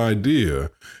excellent idea.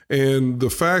 And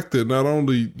the fact that not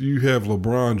only do you have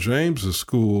LeBron James's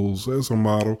schools as a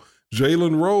model,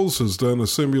 Jalen Rose has done a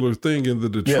similar thing in the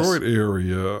Detroit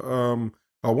area.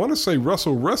 I want to say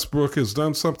Russell Westbrook has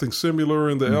done something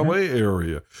similar in the LA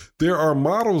area. There are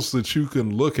models that you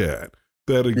can look at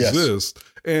that exist. Yes.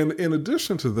 And in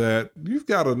addition to that, you've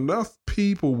got enough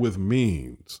people with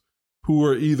means who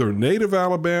are either native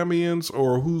Alabamians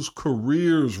or whose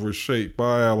careers were shaped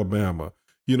by Alabama.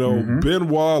 Ben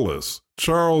Wallace,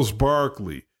 Charles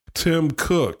Barkley, Tim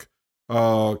Cook,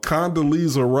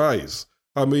 Condoleezza Rice.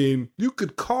 I mean, you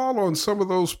could call on some of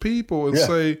those people and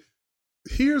say,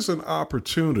 here's an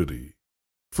opportunity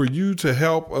for you to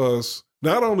help us,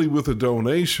 not only with a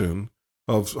donation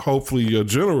of hopefully a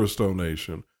generous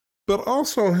donation, but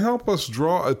also help us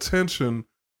draw attention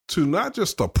to not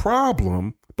just the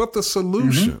problem, but the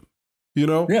solution.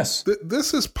 Yes,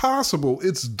 this is possible.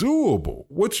 It's doable.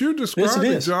 What you're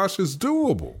describing, Josh, is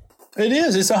doable. It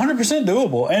is. It's 100%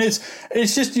 doable, and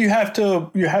it's just you have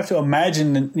to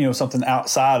imagine something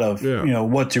outside of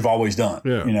what you've always done.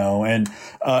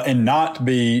 And not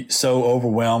be so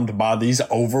overwhelmed by these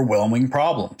overwhelming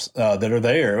problems that are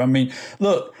there. I mean,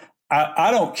 look,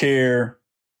 I don't care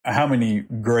how many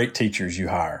great teachers you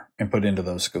hire and put into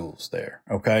those schools there.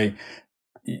 Okay.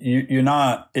 You're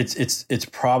not, it's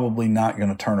probably not going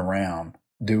to turn around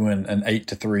doing an 8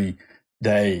 to 3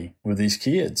 day with these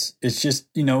kids. It's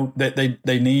just, that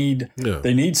they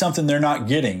need something they're not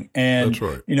getting. And, That's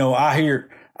right.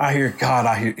 I hear, God,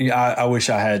 I wish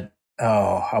I had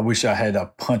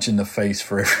a punch in the face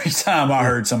for every time I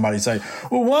heard somebody say,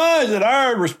 well, why is it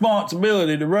our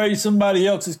responsibility to raise somebody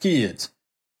else's kids?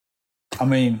 I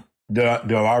mean, do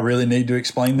I really need to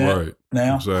explain that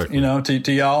now? Exactly.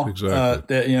 To y'all?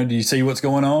 Exactly. Do you see what's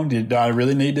going on? Do I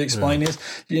really need to explain this?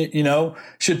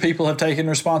 Should people have taken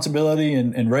responsibility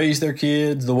and raised their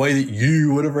kids the way that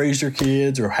you would have raised your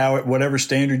kids, or whatever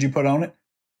standard you put on it?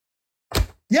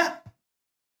 Yeah,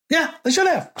 they should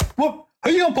have. Well, who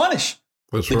are you going to punish?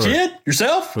 That's the right. kid?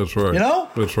 Yourself? That's right.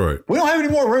 That's right. We don't have any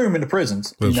more room in the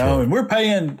prisons, That's right. and we're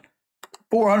paying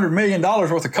 $400 million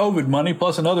worth of COVID money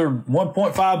plus another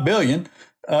 $1.5 billion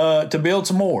to build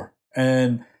some more.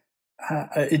 And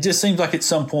it just seems like at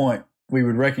some point we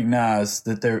would recognize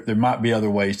that there might be other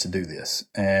ways to do this,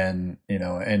 and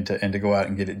to go out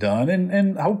and get it done,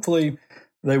 and hopefully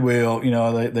they will.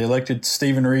 They elected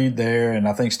Stephen Reed there, and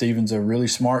I think Stephen's a really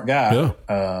smart guy. Yeah.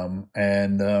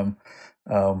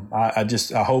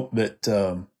 I hope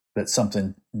that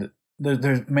something that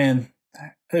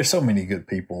there's so many good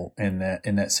people in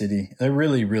that city. There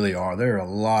really, really are. There are a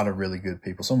lot of really good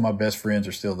people. Some of my best friends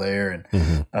are still there, and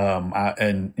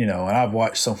I've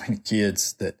watched so many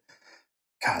kids that,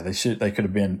 God, they could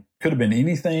have been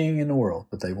anything in the world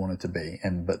that they wanted to be,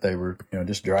 but they were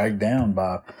just dragged down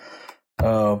by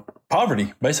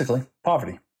poverty, basically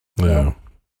poverty. Yeah.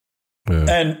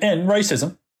 And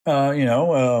racism.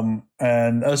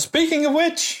 Speaking of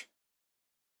which,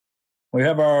 we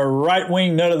have our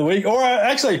right-wing nut of the week. Or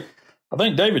actually, I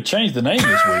think David changed the name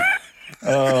this week.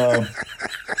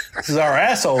 This is our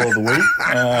asshole of the week.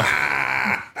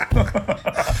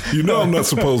 I'm not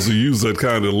supposed to use that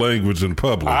kind of language in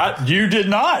public. You did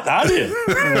not. I did.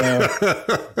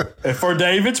 For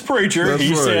David's preacher, That's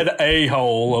he right. said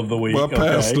a-hole of the week. My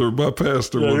pastor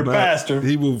Your pastor.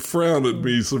 He will frown at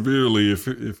me severely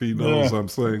if he knows I'm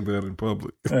saying that in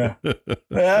public. Yeah,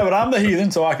 but I'm the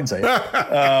heathen, so I can say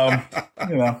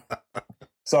it.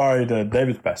 Sorry to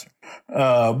David's pastor.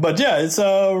 But yeah, it's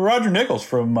Roger Nichols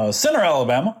from Center,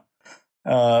 Alabama.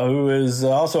 Who is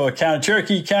also a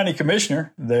Cherokee County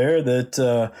commissioner there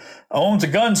that owns a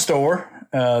gun store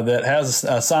that has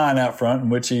a sign out front in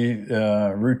which he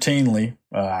routinely,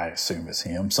 I assume it's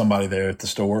him, somebody there at the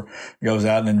store, goes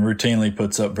out and then routinely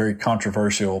puts up very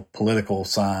controversial political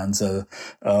signs. The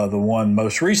one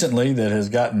most recently that has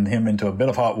gotten him into a bit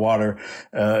of hot water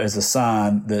is a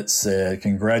sign that said,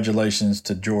 "Congratulations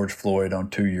to George Floyd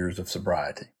on 2 years of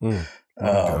sobriety." My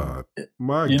God.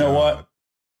 You know what?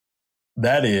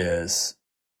 That is,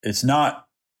 it's not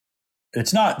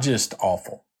just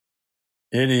awful.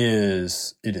 It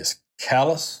is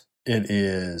callous. It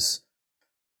is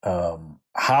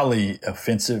highly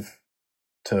offensive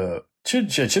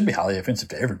should be highly offensive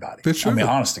to everybody.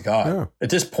 Honest to God. Yeah. At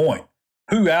this point,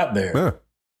 who out there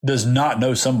does not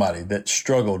know somebody that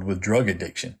struggled with drug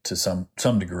addiction to some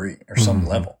degree or some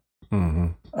level?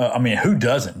 Mm-hmm. Who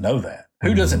doesn't know that?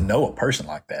 Who doesn't know a person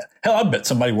like that? Hell, I bet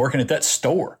somebody working at that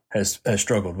store has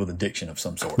struggled with addiction of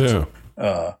some sort. Yeah.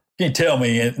 Can you tell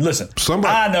me? Listen,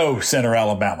 I know Center,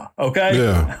 Alabama. Okay.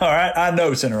 Yeah. All right. I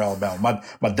know Center, Alabama.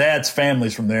 My dad's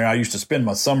family's from there. I used to spend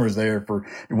my summers there for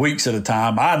weeks at a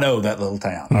time. I know that little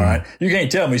town. All right. You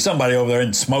can't tell me somebody over there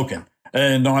isn't smoking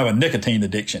and don't have a nicotine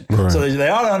addiction. Right. So they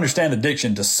ought to understand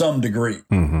addiction to some degree.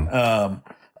 Mm-hmm.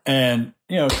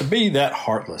 To be that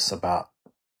heartless about,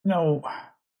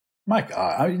 my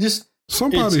God,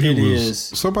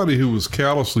 somebody who was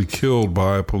callously killed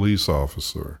by a police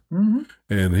officer,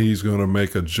 and he's going to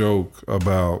make a joke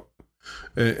about,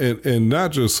 and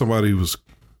not just somebody who was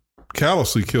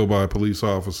callously killed by a police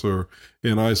officer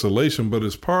in isolation, but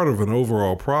as part of an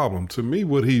overall problem. To me,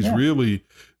 what he's really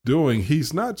doing,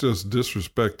 he's not just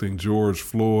disrespecting George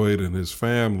Floyd and his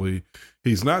family.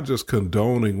 He's not just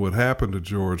condoning what happened to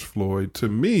George Floyd. To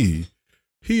me,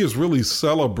 he is really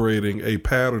celebrating a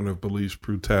pattern of police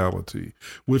brutality,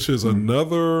 which is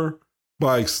another,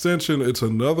 by extension, it's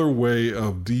another way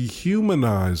of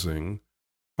dehumanizing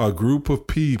a group of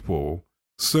people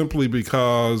simply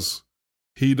because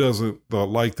he doesn't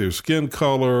like their skin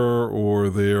color or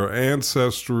their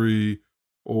ancestry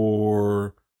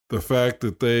or the fact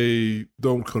that they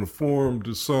don't conform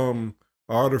to some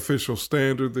artificial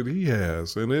standard that he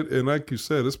has. And like you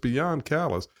said, it's beyond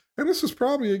callous. And this is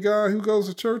probably a guy who goes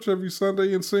to church every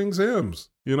Sunday and sings hymns,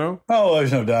 you know? Oh,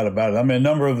 there's no doubt about it. I mean, a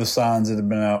number of the signs that have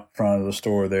been out front of the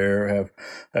store there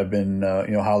have been,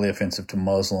 highly offensive to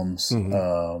Muslims,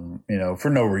 for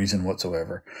no reason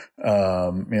whatsoever.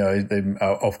 They,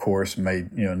 of course,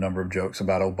 made, a number of jokes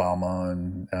about Obama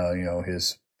and,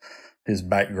 his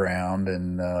background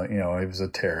and, he was a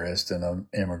terrorist and an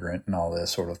immigrant and all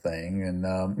this sort of thing. And,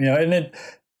 and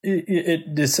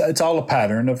it's all a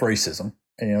pattern of racism.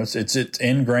 It's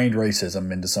ingrained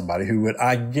racism into somebody who would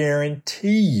tell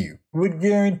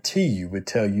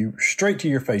you straight to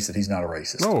your face that he's not a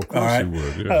racist. Oh, of course he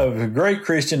would. Yeah. A great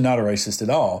Christian, not a racist at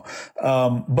all.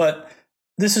 But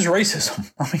this is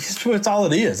racism. I mean, it's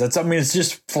all it is. It's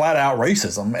just flat out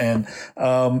racism. And,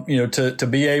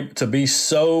 to be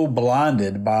so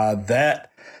blinded by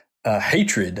that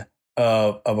hatred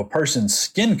of a person's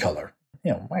skin color,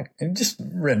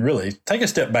 really take a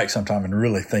step back sometime and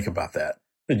really think about that.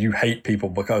 That you hate people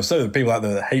because there are people out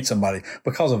there that hate somebody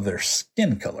because of their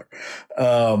skin color.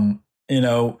 That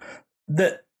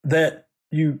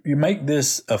you make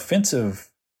this offensive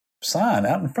sign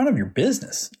out in front of your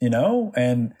business,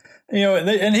 and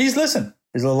he's a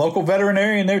local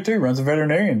veterinarian there too, runs a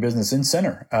veterinarian business in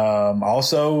Center.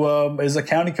 Also is a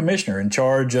county commissioner in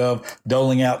charge of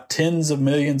doling out tens of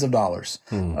millions of dollars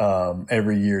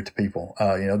every year to people,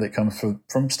 that comes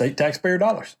from state taxpayer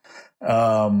dollars.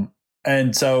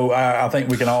 And so I think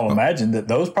we can all imagine that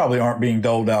those probably aren't being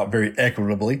doled out very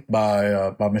equitably by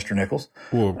Mr. Nichols.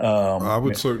 Well, I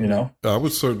would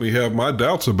certainly have my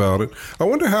doubts about it. I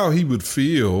wonder how he would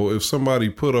feel if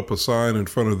somebody put up a sign in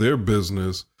front of their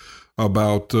business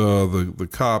about the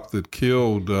cop that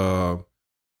killed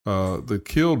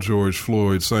George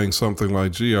Floyd, saying something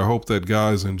like, "Gee, I hope that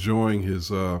guy's enjoying his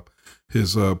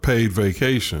paid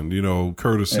vacation,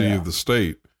 courtesy of the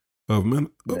state of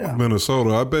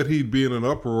Minnesota." I bet he'd be in an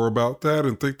uproar about that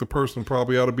and think the person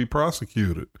probably ought to be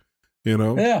prosecuted,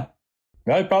 Yeah,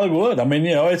 I probably would. I mean,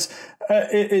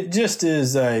 it just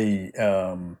is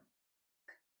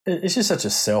it's just such a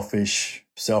selfish,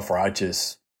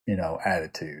 self-righteous,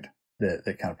 attitude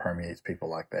that kind of permeates people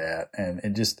like that. And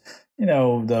it just,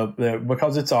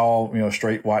 because it's all,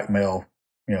 straight white male,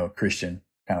 Christian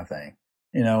kind of thing.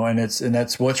 And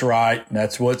that's what's right, and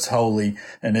that's what's holy,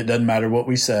 and it doesn't matter what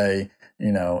we say,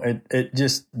 it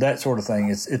just, that sort of thing.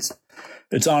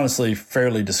 It's honestly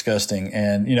fairly disgusting.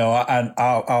 And,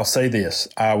 I'll say this,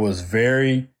 I was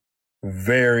very,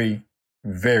 very,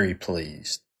 very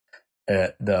pleased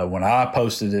when I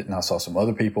posted it, and I saw some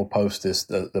other people post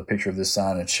the picture of this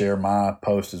sign and share my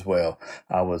post as well.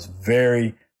 I was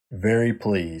very, very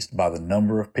pleased by the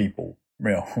number of people,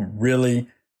 really,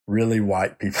 really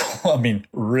white people. I mean,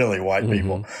 really white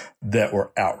people that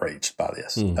were outraged by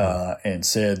this, and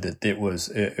said that it was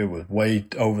way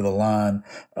over the line,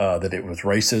 that it was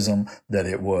racism, that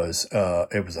it was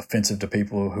offensive to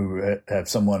people who have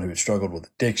someone who had struggled with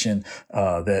addiction,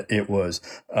 that it was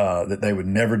that they would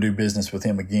never do business with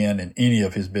him again in any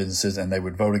of his businesses, and they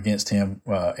would vote against him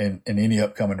in any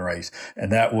upcoming race.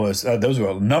 And that was those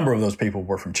were a number of those people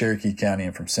were from Cherokee County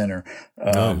and from Center,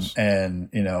 nice. And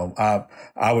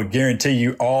I would guarantee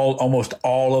you almost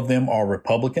all of them are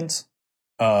Republicans.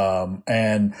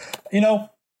 And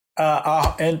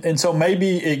so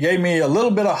maybe it gave me a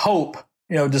little bit of hope,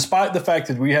 despite the fact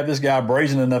that we have this guy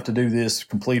brazen enough to do this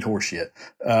complete horseshit.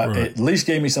 Right. It at least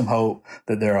gave me some hope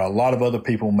that there are a lot of other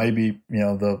people, maybe,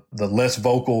 the less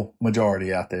vocal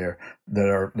majority out there that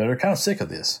are kind of sick of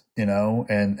this,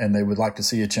 and they would like to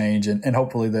see a change, and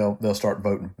hopefully they'll start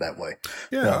voting that way.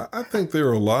 Yeah. I think there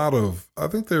are a lot of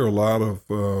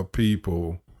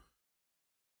people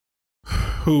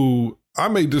who I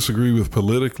may disagree with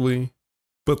politically,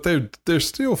 but they're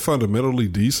still fundamentally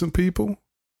decent people,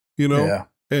 Yeah.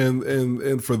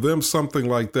 And for them, something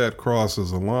like that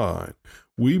crosses a line.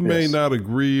 We may not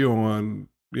agree on,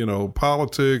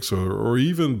 politics or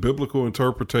even biblical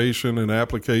interpretation and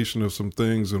application of some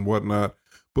things and whatnot,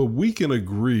 but we can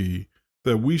agree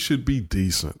that we should be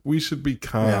decent. We should be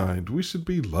kind. Yeah. We should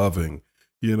be loving,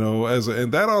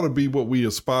 and that ought to be what we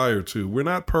aspire to. We're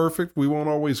not perfect. We won't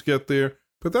always get there,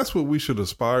 but that's what we should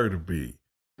aspire to be.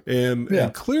 And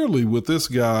clearly what this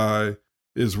guy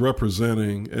is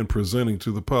representing and presenting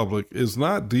to the public is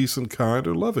not decent, kind,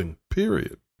 or loving,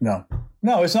 period. No,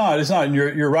 it's not. It's not. And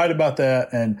you're right about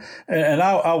that. And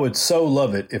I would so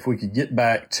love it if we could get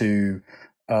back to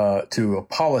a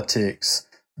politics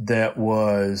that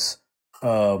was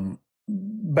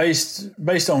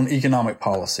based on economic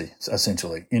policy,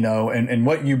 essentially, and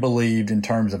what you believed in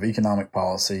terms of economic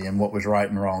policy and what was right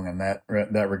and wrong in that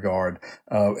regard.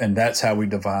 And that's how we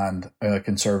defined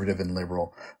conservative and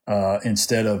liberal,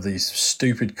 instead of these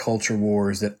stupid culture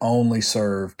wars that only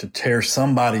serve to tear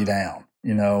somebody down.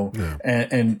 Yeah.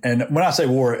 And when I say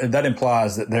war, that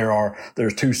implies that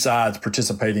there's two sides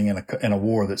participating in a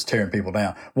war that's tearing people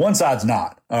down. One side's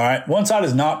not. All right. One side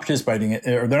is not participating,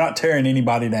 or they're not tearing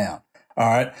anybody down. All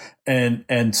right.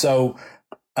 And so,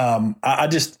 I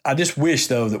just wish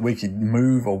though that we could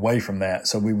move away from that,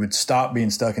 so we would stop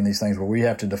being stuck in these things where we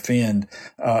have to defend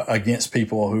against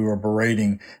people who are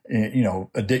berating,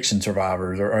 addiction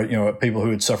survivors, or people who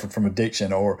had suffered from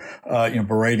addiction, or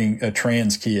berating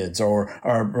trans kids, or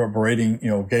berating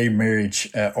gay marriage,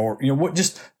 or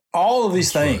just all of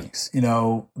these things,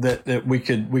 that we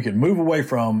could move away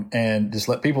from and just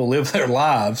let people live their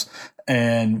lives,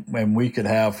 and we could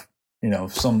have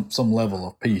some level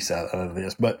of peace out of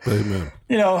this. But, Amen.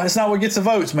 It's not what gets the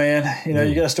votes, man. You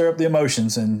got to stir up the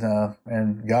emotions, and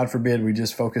God forbid we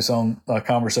just focus on a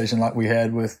conversation like we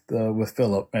had with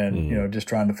Philip, and, just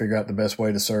trying to figure out the best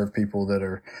way to serve people that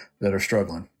are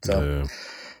struggling. So,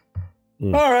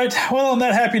 All right. Well, on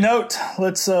that happy note,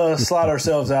 let's slide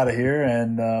ourselves out of here,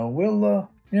 and we'll,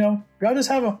 y'all just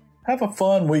have a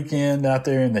fun weekend out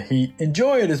there in the heat.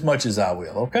 Enjoy it as much as I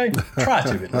will, okay? Try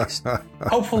to, at least.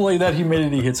 Hopefully that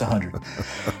humidity hits 100. All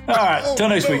right, till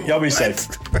next week. Y'all be safe.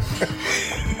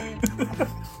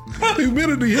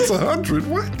 Humidity hits 100?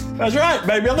 What? That's right,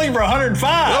 baby. I'm looking for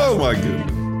 105. Oh, my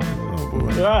goodness. Oh,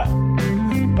 boy. All right.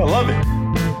 I love it.